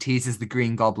ending teases the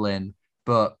Green Goblin,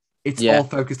 but it's all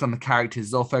focused on the characters.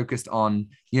 It's all focused on,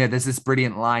 there's this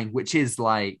brilliant line, which is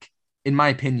like, in my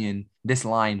opinion, this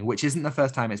line, which isn't the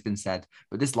first time it's been said,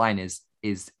 but this line is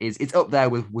it's up there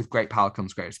with great power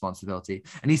comes great responsibility.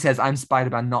 And he says, "I'm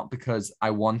Spider-Man not because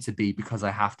I want to be, because I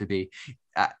have to be."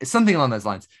 Something along those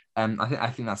lines.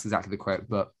 I think that's exactly the quote.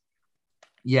 But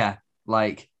yeah,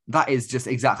 like that is just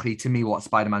exactly to me what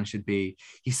Spider-Man should be.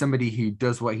 He's somebody who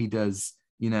does what he does,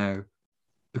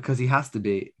 because he has to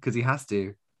be, because he has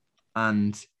to,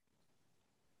 and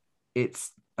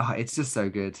it's just so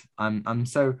good. I'm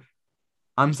so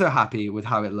happy with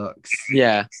how it looks.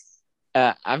 Yeah.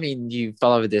 I mean, you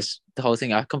follow the whole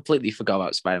thing. I completely forgot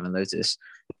about Spider-Man Lotus.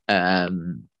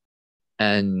 And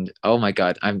oh my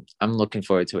God, I'm looking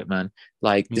forward to it, man.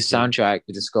 Like the soundtrack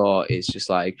with the score is just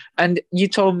like, and you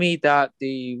told me that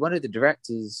one of the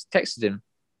directors texted him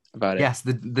about it. Yes,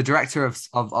 the director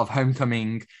of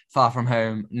Homecoming, Far From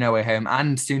Home, No Way Home,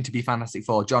 and soon to be Fantastic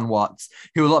Four, John Watts,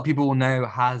 who a lot of people will know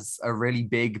has a really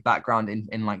big background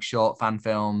in like short fan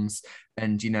films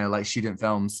and like student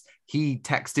films. He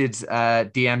texted,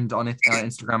 DM'd on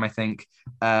Instagram, I think,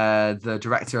 the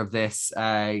director of this,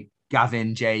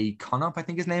 Gavin J. Conop, I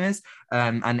think his name is,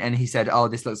 and he said, "Oh,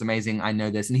 this looks amazing. I know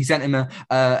this," and he sent him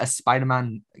a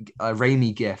Spider-Man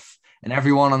Raimi GIF. And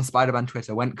everyone on Spider-Man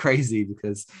Twitter went crazy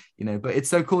because, but it's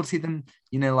so cool to see them,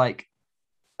 like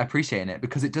appreciating it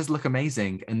because it does look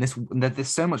amazing. And there's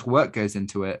so much work goes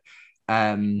into it.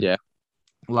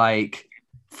 Like,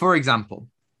 for example,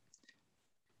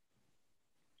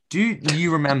 do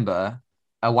you remember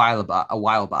a while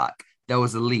back, there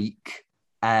was a leak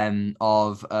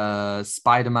of a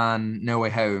Spider-Man No Way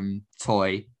Home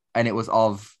toy, and it was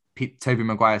of Tobey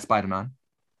Maguire Spider-Man?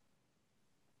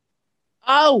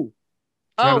 Oh,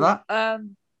 remember that?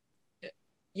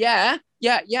 Yeah.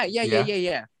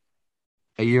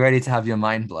 Are you ready to have your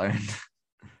mind blown?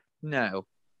 No.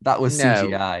 That was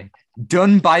CGI.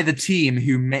 done by the team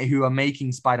who are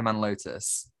making Spider-Man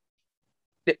Lotus.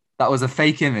 That was a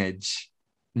fake image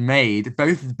made.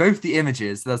 Both the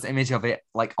images. There's an image of it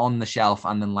like on the shelf,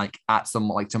 and then like at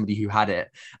somebody who had it,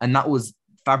 and that was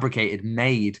fabricated,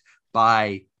 made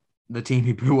by the team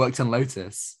who worked on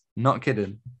Lotus. Not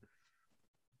kidding.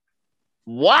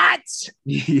 What?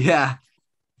 Yeah.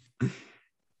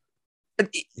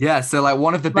 Yeah, so like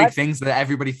one of the big things that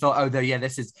everybody thought, oh, yeah,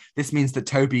 this means that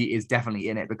Toby is definitely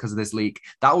in it because of this leak.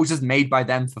 That was just made by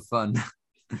them for fun,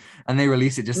 and they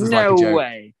released it just as like a joke. No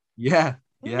way. Yeah.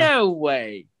 No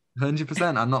way.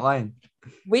 100%. I'm not lying.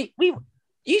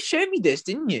 You showed me this,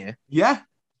 didn't you? Yeah,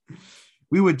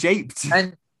 we were japed.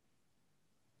 And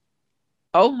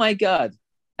oh my god.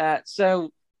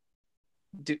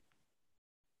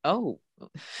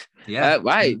 Yeah.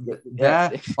 Right. Yeah.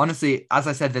 Honestly, as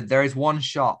I said, that there is one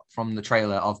shot from the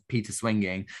trailer of Peter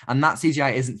swinging, and that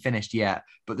CGI isn't finished yet,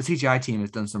 but the CGI team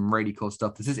has done some really cool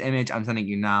stuff. This image I'm sending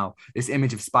you now, this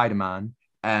image of Spider-Man,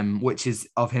 which is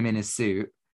of him in his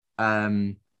suit,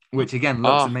 which again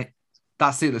looks amazing.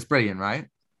 That suit looks brilliant, right?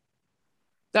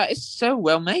 That is so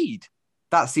well made.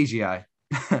 That's CGI.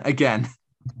 Again.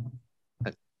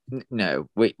 No,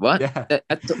 wait, what? Yeah.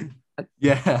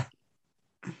 Yeah.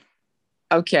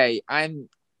 Okay, I'm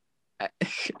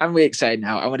really excited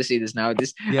now. I want to see this now.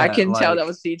 I can tell that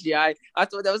was CGI. I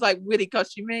thought that was like really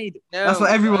costume made. No, that's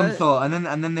what everyone thought,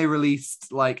 and then they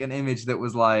released like an image that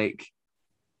was like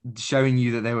showing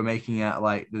you that they were making it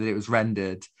like that it was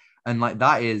rendered, and like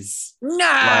that is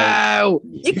no.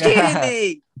 You're kidding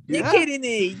me. You're kidding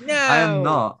me. No, I am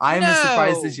not. I am as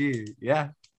surprised as you.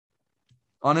 Yeah.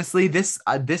 Honestly, this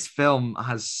film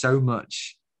has so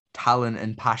much talent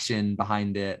and passion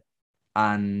behind it.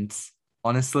 And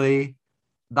honestly,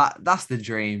 that's the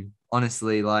dream.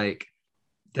 Honestly, like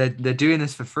they're doing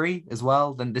this for free as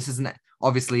well. Then this isn't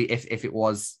obviously if it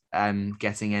was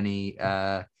getting any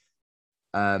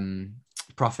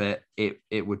profit,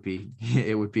 it would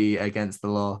be against the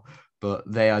law.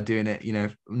 But they are doing it,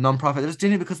 non-profit. They're just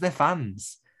doing it because they're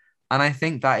fans, and I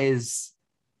think that is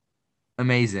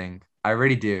amazing. I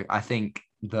really do. I think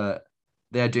that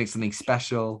they are doing something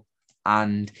special.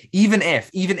 And even if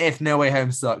No Way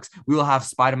Home sucks, we will have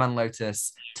Spider-Man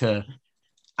Lotus to.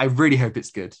 I really hope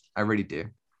it's good. I really do.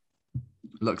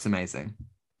 Looks amazing.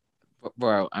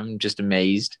 Bro, I'm just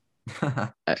amazed.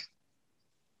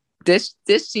 This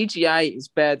CGI is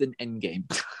better than Endgame.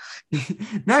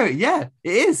 No, yeah,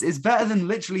 it is. It's better than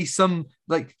literally some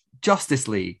like Justice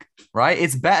League, right?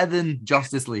 It's better than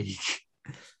Justice League.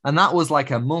 And that was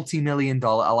like a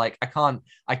multi-million-dollar. Like I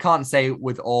can't say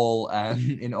with all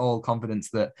in all confidence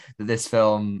that this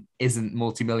film isn't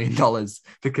multi-million dollars,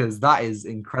 because that is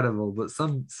incredible. But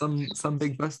some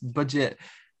big budget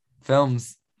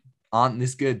films aren't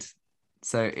this good,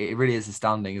 so it really is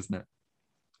astounding, isn't it?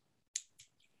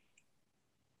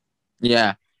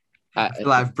 Yeah, I feel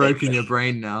like I've broken your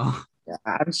brain now.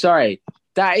 I'm sorry.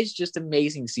 That is just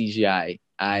amazing CGI.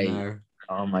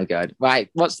 Oh my god! Right,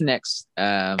 what's the next?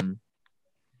 Well,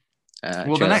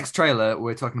 the next trailer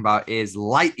we're talking about is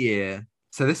Lightyear.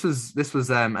 So this was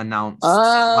announced.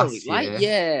 Last year.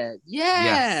 Lightyear,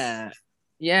 yeah,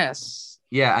 yes,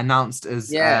 yeah, announced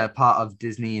as part of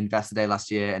Disney Investor Day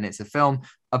last year, and it's a film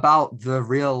about the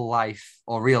real life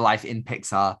in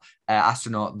Pixar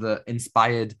astronaut that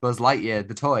inspired Buzz Lightyear,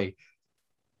 the toy,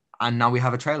 and now we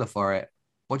have a trailer for it.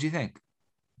 What do you think?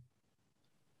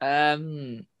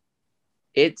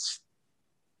 It's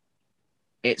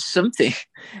something.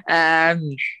 I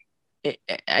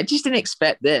just didn't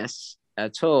expect this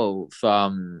at all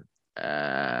from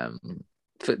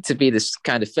to be this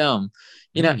kind of film.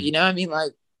 You know what I mean?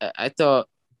 Like I thought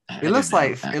it looks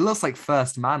like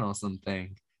First Man or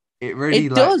something. It really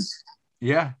does.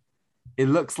 Yeah, it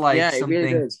looks like something. It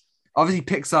really does. Obviously,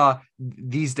 Pixar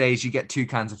these days, you get two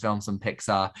kinds of films from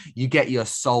Pixar. You get your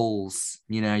souls,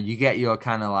 you get your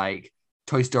kind of like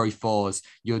Toy Story 4s,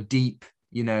 your deep,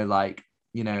 like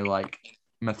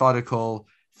methodical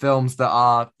films that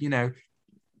are,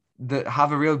 that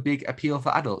have a real big appeal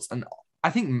for adults. And I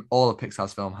think all of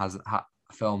Pixar's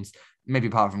films, maybe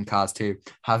apart from Cars 2,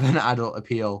 have an adult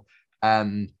appeal.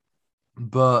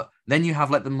 But then you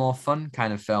have like the more fun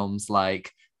kind of films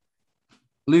like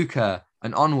Luca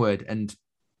and Onward, and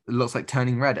it looks like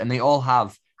Turning Red, and they all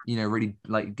have, really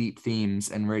like deep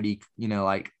themes and really,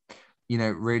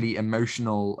 really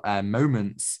emotional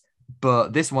moments.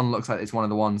 But this one looks like it's one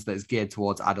of the ones that's geared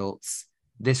towards adults.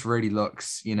 This really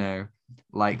looks,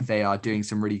 like they are doing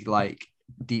some really like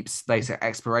deep space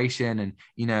exploration, and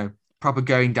proper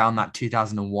going down that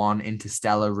 2001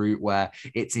 Interstellar route where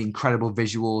it's incredible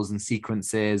visuals and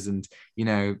sequences, and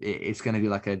it's going to be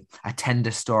like a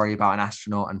tender story about an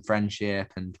astronaut and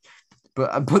friendship,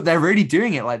 but they're really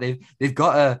doing it. Like they've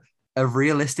got a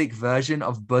realistic version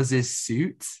of Buzz's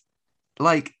suit.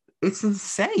 Like, it's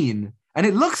insane, and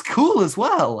it looks cool as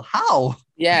well. How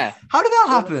Yeah, how did that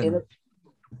happen?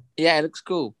 It looks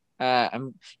cool.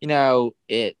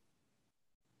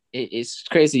 It's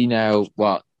crazy,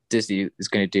 what Disney is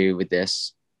going to do with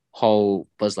this whole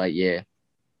Buzz Lightyear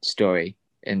story.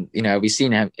 And, we've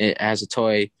seen it as a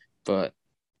toy, but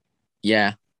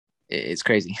yeah, it's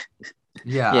crazy.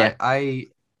 Yeah, Yeah.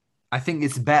 I think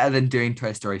it's better than doing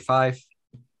Toy Story 5,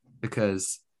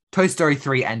 because Toy Story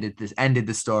 3 ended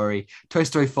the story. Toy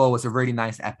Story 4 was a really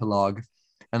nice epilogue,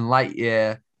 and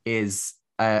Lightyear is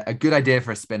a good idea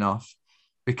for a spin-off,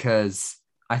 because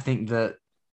I think that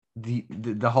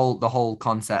the whole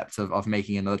concept of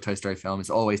making another Toy Story film is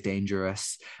always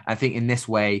dangerous. I think in this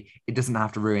way it doesn't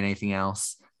have to ruin anything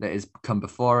else that has come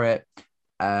before it.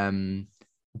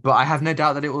 But I have no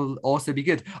doubt that it will also be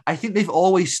good. I think they've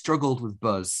always struggled with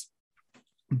Buzz.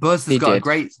 Buzz has got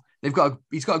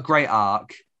he's got a great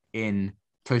arc in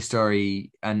Toy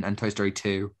Story and Toy Story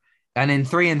 2. And in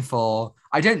 3 and 4,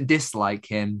 I don't dislike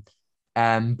him.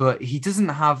 But he doesn't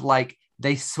have, like,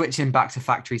 they switch him back to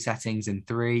factory settings in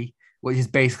 3, which is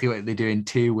basically what they do in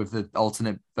 2 with the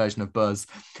alternate version of Buzz.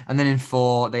 And then in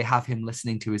 4, they have him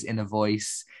listening to his inner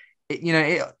voice.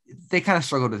 They kind of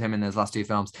struggled with him in those last 2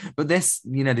 films. But this,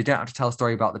 they don't have to tell a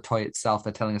story about the toy itself.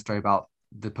 They're telling a story about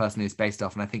the person who's based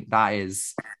off. And I think that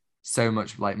is so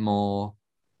much, like, more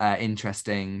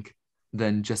interesting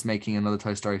than just making another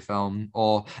Toy Story film,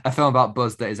 or a film about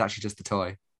Buzz that is actually just a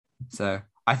toy. So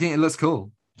I think it looks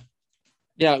cool.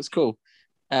 Yeah, it's cool.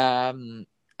 I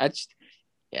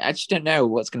just don't know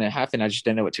what's going to happen. I just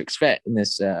don't know what to expect in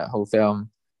this whole film.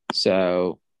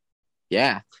 So,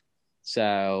 yeah.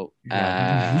 So,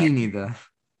 me neither.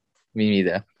 Me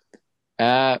neither.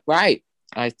 Right.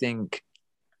 I think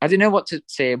I don't know what to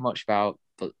say much about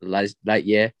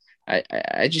Lightyear.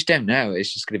 I just don't know.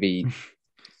 It's just going to be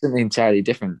something entirely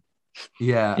different.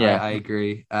 Yeah, Yeah. I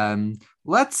agree.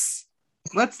 Let's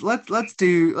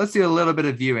do a little bit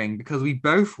of viewing, because we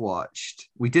both watched.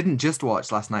 We didn't just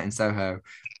watch Last Night in Soho.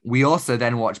 We also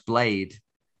then watched Blade.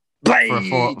 Blade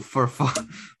for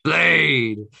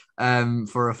Blade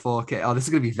for a 4K. Oh, this is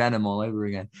gonna be Venom all over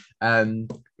again.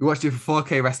 We watched it for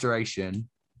 4K restoration.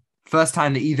 First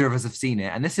time that either of us have seen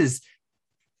it, and this is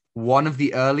one of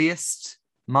the earliest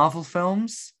Marvel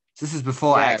films. So this is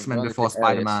before X-Men, before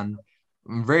Spider-Man.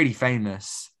 Really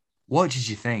famous. What did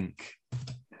you think?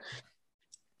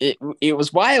 It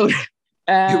was wild.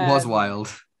 It was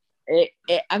wild.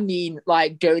 I mean,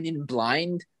 like, going in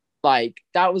blind, like,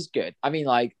 that was good. I mean,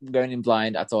 like, going in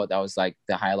blind, I thought that was, like,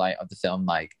 the highlight of the film.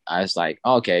 Like, I was like,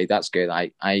 okay, that's good.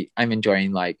 I'm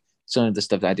enjoying, like, some of the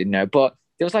stuff that I didn't know, but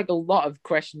there was, like, a lot of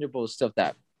questionable stuff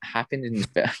that happened in the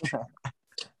film.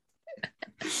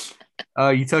 Oh,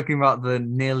 you're talking about the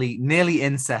nearly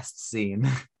incest scene.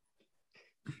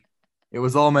 It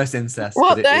was almost incest.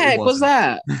 What but the heck it was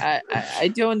that? I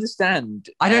don't understand.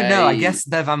 I don't know. I guess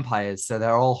they're vampires, so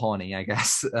they're all horny, I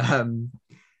guess.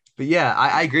 But yeah,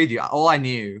 I agree with you. All I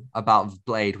knew about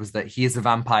Blade was that he is a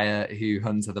vampire who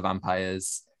hunts other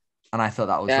vampires. And I thought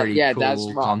that was really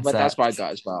cool concept. But that's what I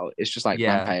got as well. It's just like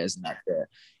vampires and that's it.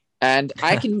 And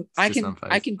I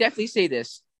can definitely say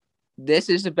this. This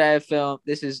is a better film.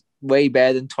 This is way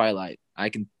better than Twilight. I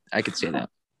can say that.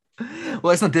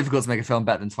 Well, it's not difficult to make a film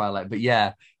better than Twilight, but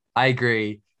yeah, I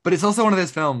agree. But it's also one of those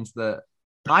films that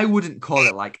I wouldn't call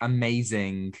it, like,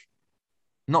 amazing.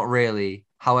 Not really.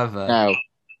 However, no,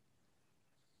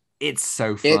 it's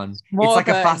so fun. It's like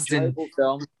a Fast and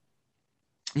film.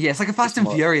 Yeah, it's like a Fast and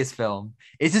Furious film.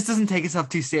 It just doesn't take itself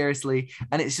too seriously,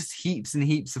 and it's just heaps and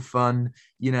heaps of fun.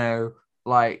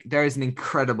 Like, there is an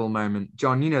incredible moment.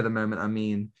 John, you know the moment I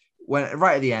mean, when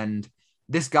right at the end,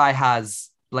 this guy has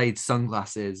Blade's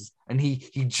sunglasses, and he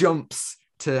jumps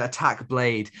to attack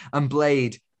Blade, and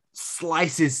Blade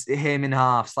slices him in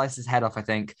half, slices his head off, I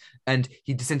think, and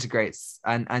he disintegrates,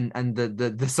 and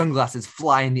the sunglasses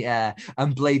fly in the air,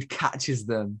 and Blade catches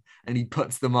them and he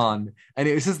puts them on, and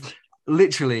it was just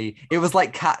literally, it was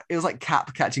like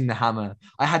Cap catching the hammer.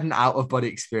 I had an out of body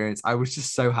experience. I was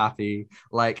just so happy.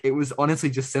 Like, it was honestly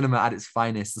just cinema at its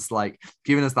finest. It's like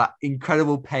giving us that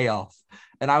incredible payoff.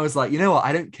 And I was like, you know what?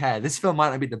 I don't care. This film might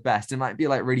not be the best. It might be,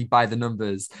 like, really by the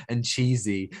numbers and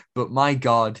cheesy, but my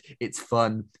God, it's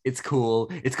fun. It's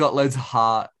cool. It's got loads of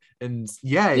heart. And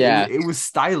it was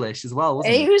stylish as well,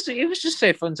 wasn't it? It was just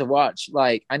so fun to watch.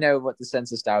 Like, I know what the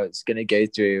censor style is going to go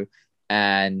through.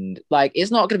 and like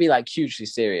it's not going to be like hugely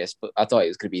serious, but I thought it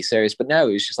was going to be serious, but no,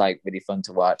 it was just like really fun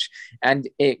to watch, and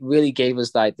it really gave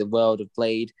us like the world of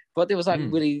Blade. But there was like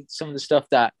Mm. really some of the stuff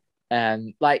that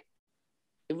like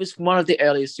it was one of the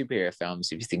earliest superhero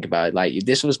films if you think about it. Like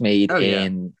this was made Oh yeah.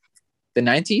 in the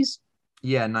 90s.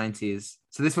 Yeah, 90s.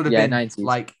 So this would have Yeah, been 90s.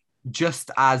 like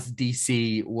just as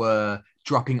DC were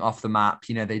dropping off the map.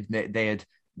 You know,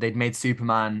 they'd made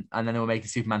Superman, and then they were making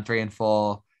Superman 3 and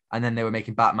 4, and then they were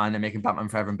making Batman. They're making Batman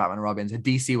Forever and Batman and Robin. So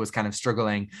DC was kind of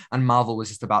struggling, and Marvel was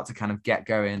just about to kind of get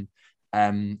going.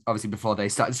 Obviously before they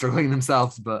started struggling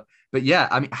themselves, but yeah,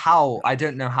 I mean, how I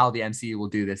don't know how the MCU will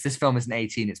do this. This film isn't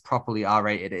 18; it's properly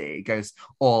R-rated. It goes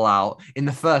all out. In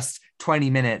the first 20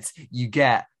 minutes, you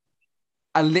get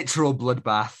a literal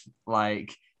bloodbath.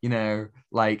 Like, you know,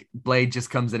 like Blade just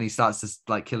comes in, he starts just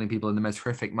like killing people in the most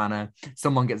horrific manner.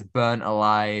 Someone gets burnt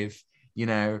alive. You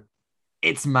know,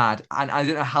 it's mad, and I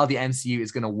don't know how the MCU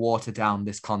is going to water down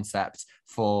this concept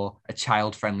for a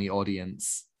child-friendly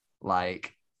audience.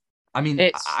 Like, I mean,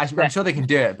 It's I'm sure they can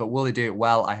do it, but will they do it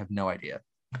well? I have no idea.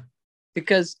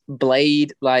 because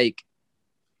Blade like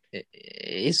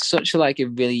is such like a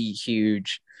really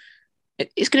huge.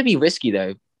 It's going to be risky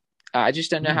though. I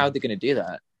just don't know how Mm. they're going to do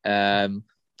that.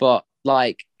 But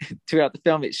like throughout the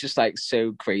film, it's just like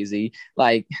so crazy.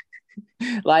 And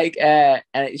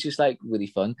it's just like really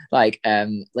fun. Like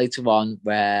later on,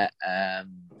 where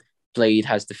Blade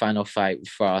has the final fight with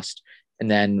Frost, and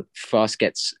then Frost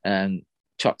gets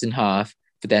chopped in half,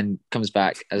 but then comes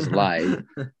back as alive,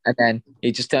 and then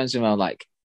he just turns around like,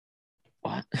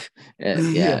 "What?" Yeah,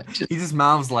 yeah, just, he just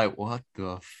mouths like, "What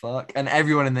the fuck?" And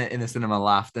everyone in the cinema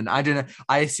laughed. And I don't know.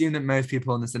 I assume that most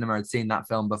people in the cinema had seen that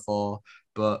film before,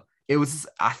 but it was.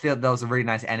 I feel there was a really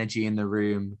nice energy in the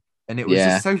room, and it was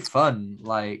just yeah, so fun.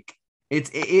 Like it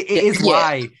yeah, is yeah.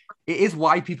 why. It is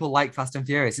why people like Fast and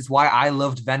Furious. It's why I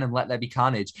loved Venom, Let There Be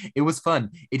Carnage. It was fun.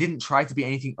 It didn't try to be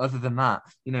anything other than that.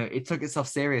 You know, it took itself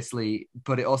seriously,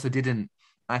 but it also didn't.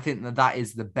 I think that that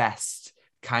is the best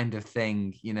kind of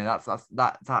thing. You know,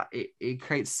 it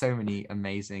creates so many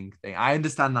amazing things. I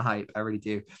understand the hype, I really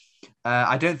do.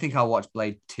 I don't think I'll watch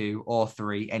Blade 2 or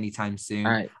 3 anytime soon.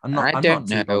 I I'm don't not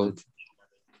too know, bothered.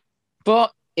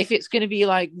 but if it's going to be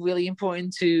like really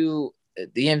important to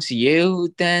the MCU,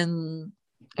 then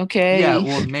Yeah, okay.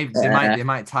 well, maybe Uh, they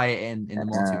might tie it in the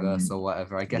multiverse um, or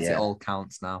whatever. I guess it yeah, all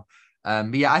counts now.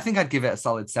 But yeah, I think I'd give it a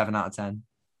solid 7 out of 10.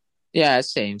 yeah,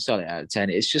 same, solid out of 10.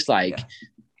 It's just like Yeah.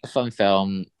 a fun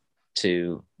film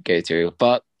to go through,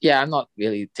 but yeah, I'm not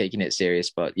really taking it serious.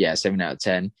 But yeah, 7 out of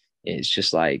 10. It's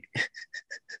just like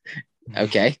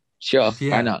okay, sure, why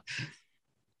Yeah, not?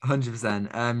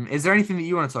 100%. Is there anything that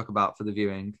you want to talk about for the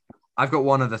viewing? I've got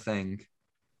one other thing.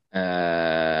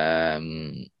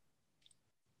 Um,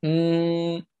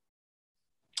 mm,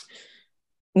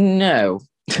 no,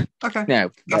 Okay,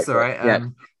 no, that's all right. yeah,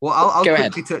 Well, go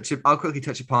ahead. I'll quickly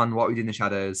touch upon What We Do in the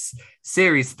Shadows,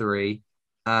 series 3.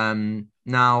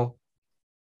 Now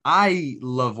I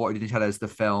love What We Do in the Shadows, the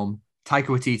film. Taika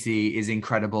Waititi is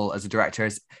incredible as a director.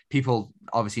 As people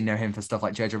obviously know him for stuff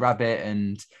like Jojo Rabbit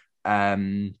and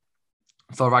um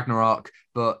Thor Ragnarok,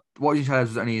 but What We Do in the Shadows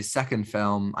was only his second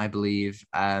film, I believe.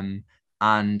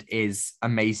 And is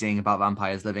amazing about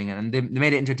vampires living, and they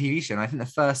made it into a TV show. And I think the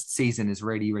first season is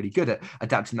really, really good at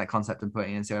adapting that concept and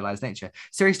putting it in serialized nature.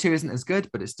 Series 2 isn't as good,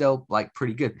 but it's still like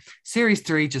pretty good. Series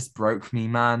 3 just broke me,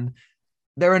 man.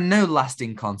 There are no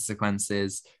lasting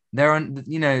consequences. There are,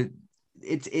 you know,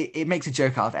 it makes a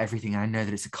joke out of everything. I know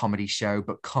that it's a comedy show,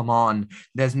 but come on,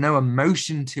 there's no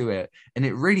emotion to it. And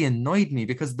it really annoyed me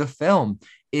because the film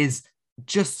is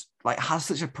just like has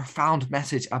such a profound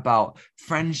message about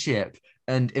friendship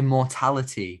and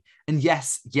immortality. And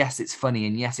yes, it's funny,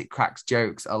 and yes, it cracks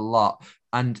jokes a lot.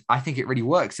 And I think it really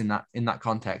works in that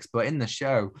context. But in the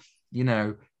show, you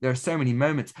know, there are so many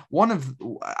moments. One of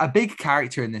a big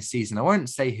character in this season, I won't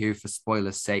say who for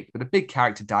spoilers' sake, but a big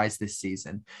character dies this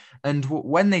season. And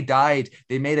when they died,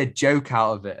 they made a joke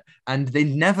out of it. And they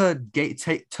never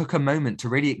took a moment to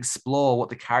really explore what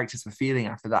the characters were feeling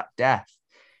after that death.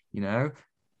 You know,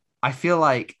 I feel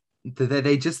like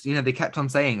they just, you know, they kept on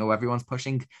saying, oh, everyone's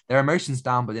pushing their emotions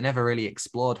down, but they never really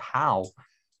explored how.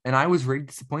 And I was really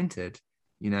disappointed,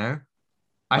 you know?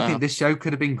 I think Wow. this show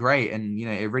could have been great, and you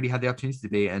know it really had the opportunity to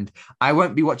be. And I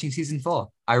won't be watching season 4.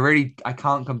 I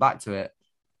can't come back to it.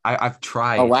 I've Oh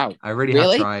tried. wow, I really have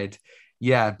really? tried.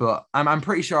 Yeah, but I'm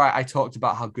pretty sure I talked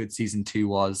about how good season 2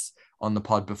 was on the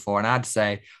pod before, and I had to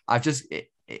say I've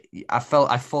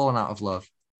fallen out of love.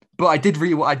 But I did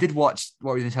watch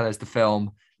What Was in Shadows, the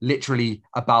film, literally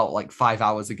about like 5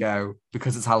 hours ago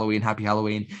because it's Halloween. Happy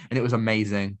Halloween, and it was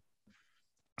amazing.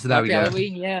 So there we Happy go.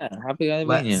 Halloween, yeah. Happy Halloween,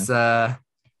 Let's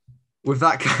with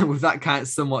that kind of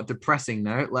somewhat depressing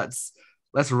note, let's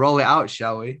roll it out,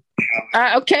 shall we?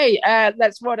 Okay,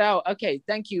 let's roll out. Okay,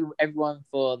 thank you everyone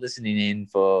for listening in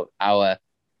for our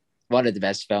one of the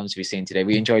best films we've seen today.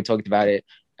 We enjoyed talking about it,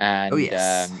 and Oh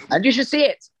yes. and you should see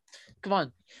it. Come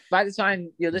on. By the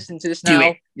time you're listening to this Do now,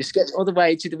 it. you're skipped all the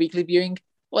way to the weekly viewing.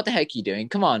 What the heck are you doing?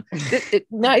 Come on.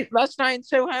 Last night in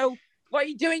Soho. What are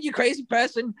you doing, you crazy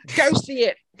person? Go see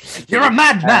it. You're a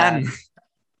madman.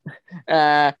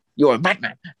 You're a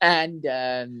madman.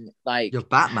 And You're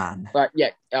Batman. But yeah.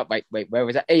 Oh, wait. Where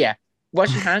was that? Yeah.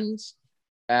 Wash your hands.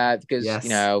 Because Yes. you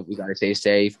know we gotta stay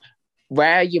safe.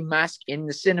 Wear your mask in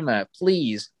the cinema,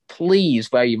 please. Please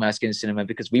wear your mask in the cinema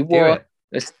because we wore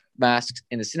the masks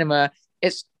in the cinema.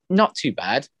 It's not too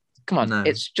bad. Come on, No.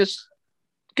 it's just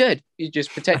good. You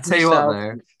just protect I tell yourself. you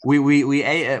what, though, we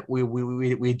ate it.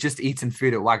 We just eaten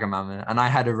food at Wagamama, and I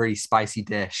had a really spicy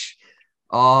dish.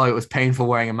 Oh, it was painful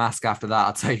wearing a mask after that.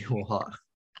 I'll tell you what.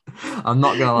 I'm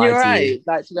not gonna lie You're to right. you.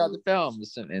 Like throughout the film or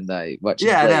something like watching.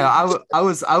 Yeah, no,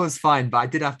 I was fine, but I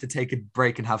did have to take a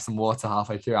break and have some water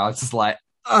halfway through. I was just like,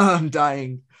 oh, I'm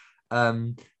dying.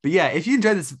 But yeah, if you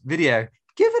enjoyed this video,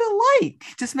 give it a like.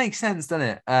 It just makes sense, doesn't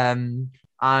it?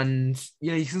 And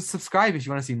you know, you can subscribe if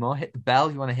you want to see more. Hit the bell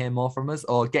if you want to hear more from us,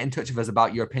 or get in touch with us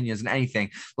about your opinions and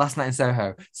anything. Last Night in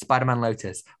Soho, Spider-Man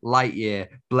Lotus, Lightyear,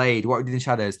 Blade, What We Did in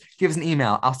Shadows. Give us an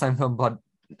email,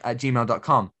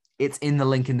 outstimefilmpod@gmail.com. It's in the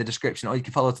link in the description, or you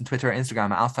can follow us on Twitter or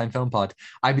Instagram at Outtime Film Pod.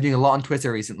 I've been doing a lot on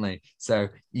Twitter recently, so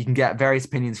you can get various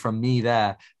opinions from me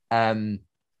there. And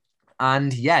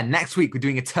yeah, next week we're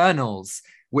doing Eternals,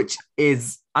 which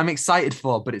I'm excited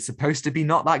for, but it's supposed to be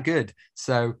not that good.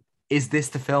 So is this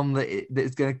the film that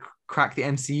is going to crack the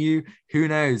MCU? Who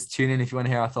knows? Tune in if you want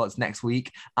to hear our thoughts next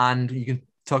week, and you can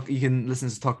listen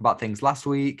to us talk about things last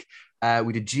week.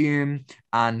 We did Doom,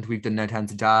 and we've done No Time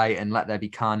to Die and Let There Be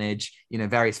Carnage, you know,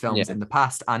 various films in the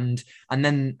past. And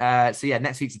then, so yeah,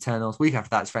 next week's Eternals. Week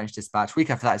after that is French Dispatch. Week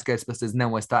after that is Ghostbusters. And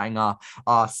then we're starting our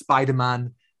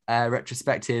Spider-Man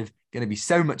retrospective. Going to be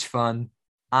so much fun.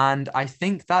 And I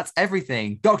think that's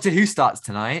everything. Doctor Who starts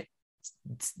tonight.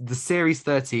 It's the series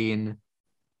 13.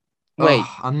 Wait,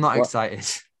 I'm not excited.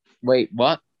 Wait,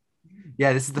 what?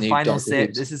 Yeah, this is the final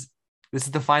series. This is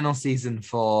the final season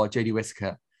for Jodie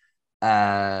Whittaker.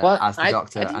 As the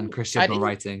Doctor and Chris Chibnall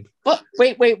writing. What?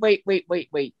 Wait.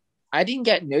 I didn't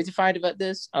get notified about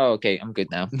this. Oh, okay. I'm good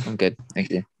now. I'm good.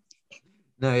 Thank you.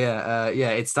 No, yeah,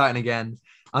 it's starting again.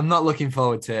 I'm not looking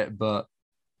forward to it, but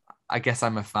I guess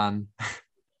I'm a fan.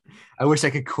 I wish I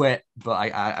could quit, but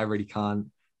I really can't.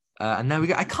 And now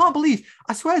I can't believe,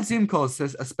 I swear Zoom calls are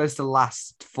supposed to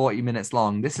last 40 minutes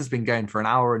long. This has been going for an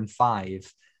hour and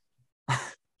 5.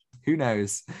 Who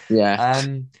knows? Yeah.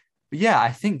 But yeah,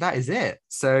 I think that is it.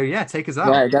 So yeah, take us out.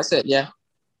 Right, that's it. Yeah.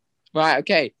 Right.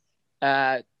 Okay.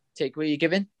 Take what you're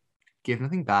giving. Give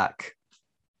nothing back.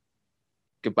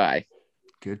 Goodbye.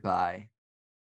 Goodbye.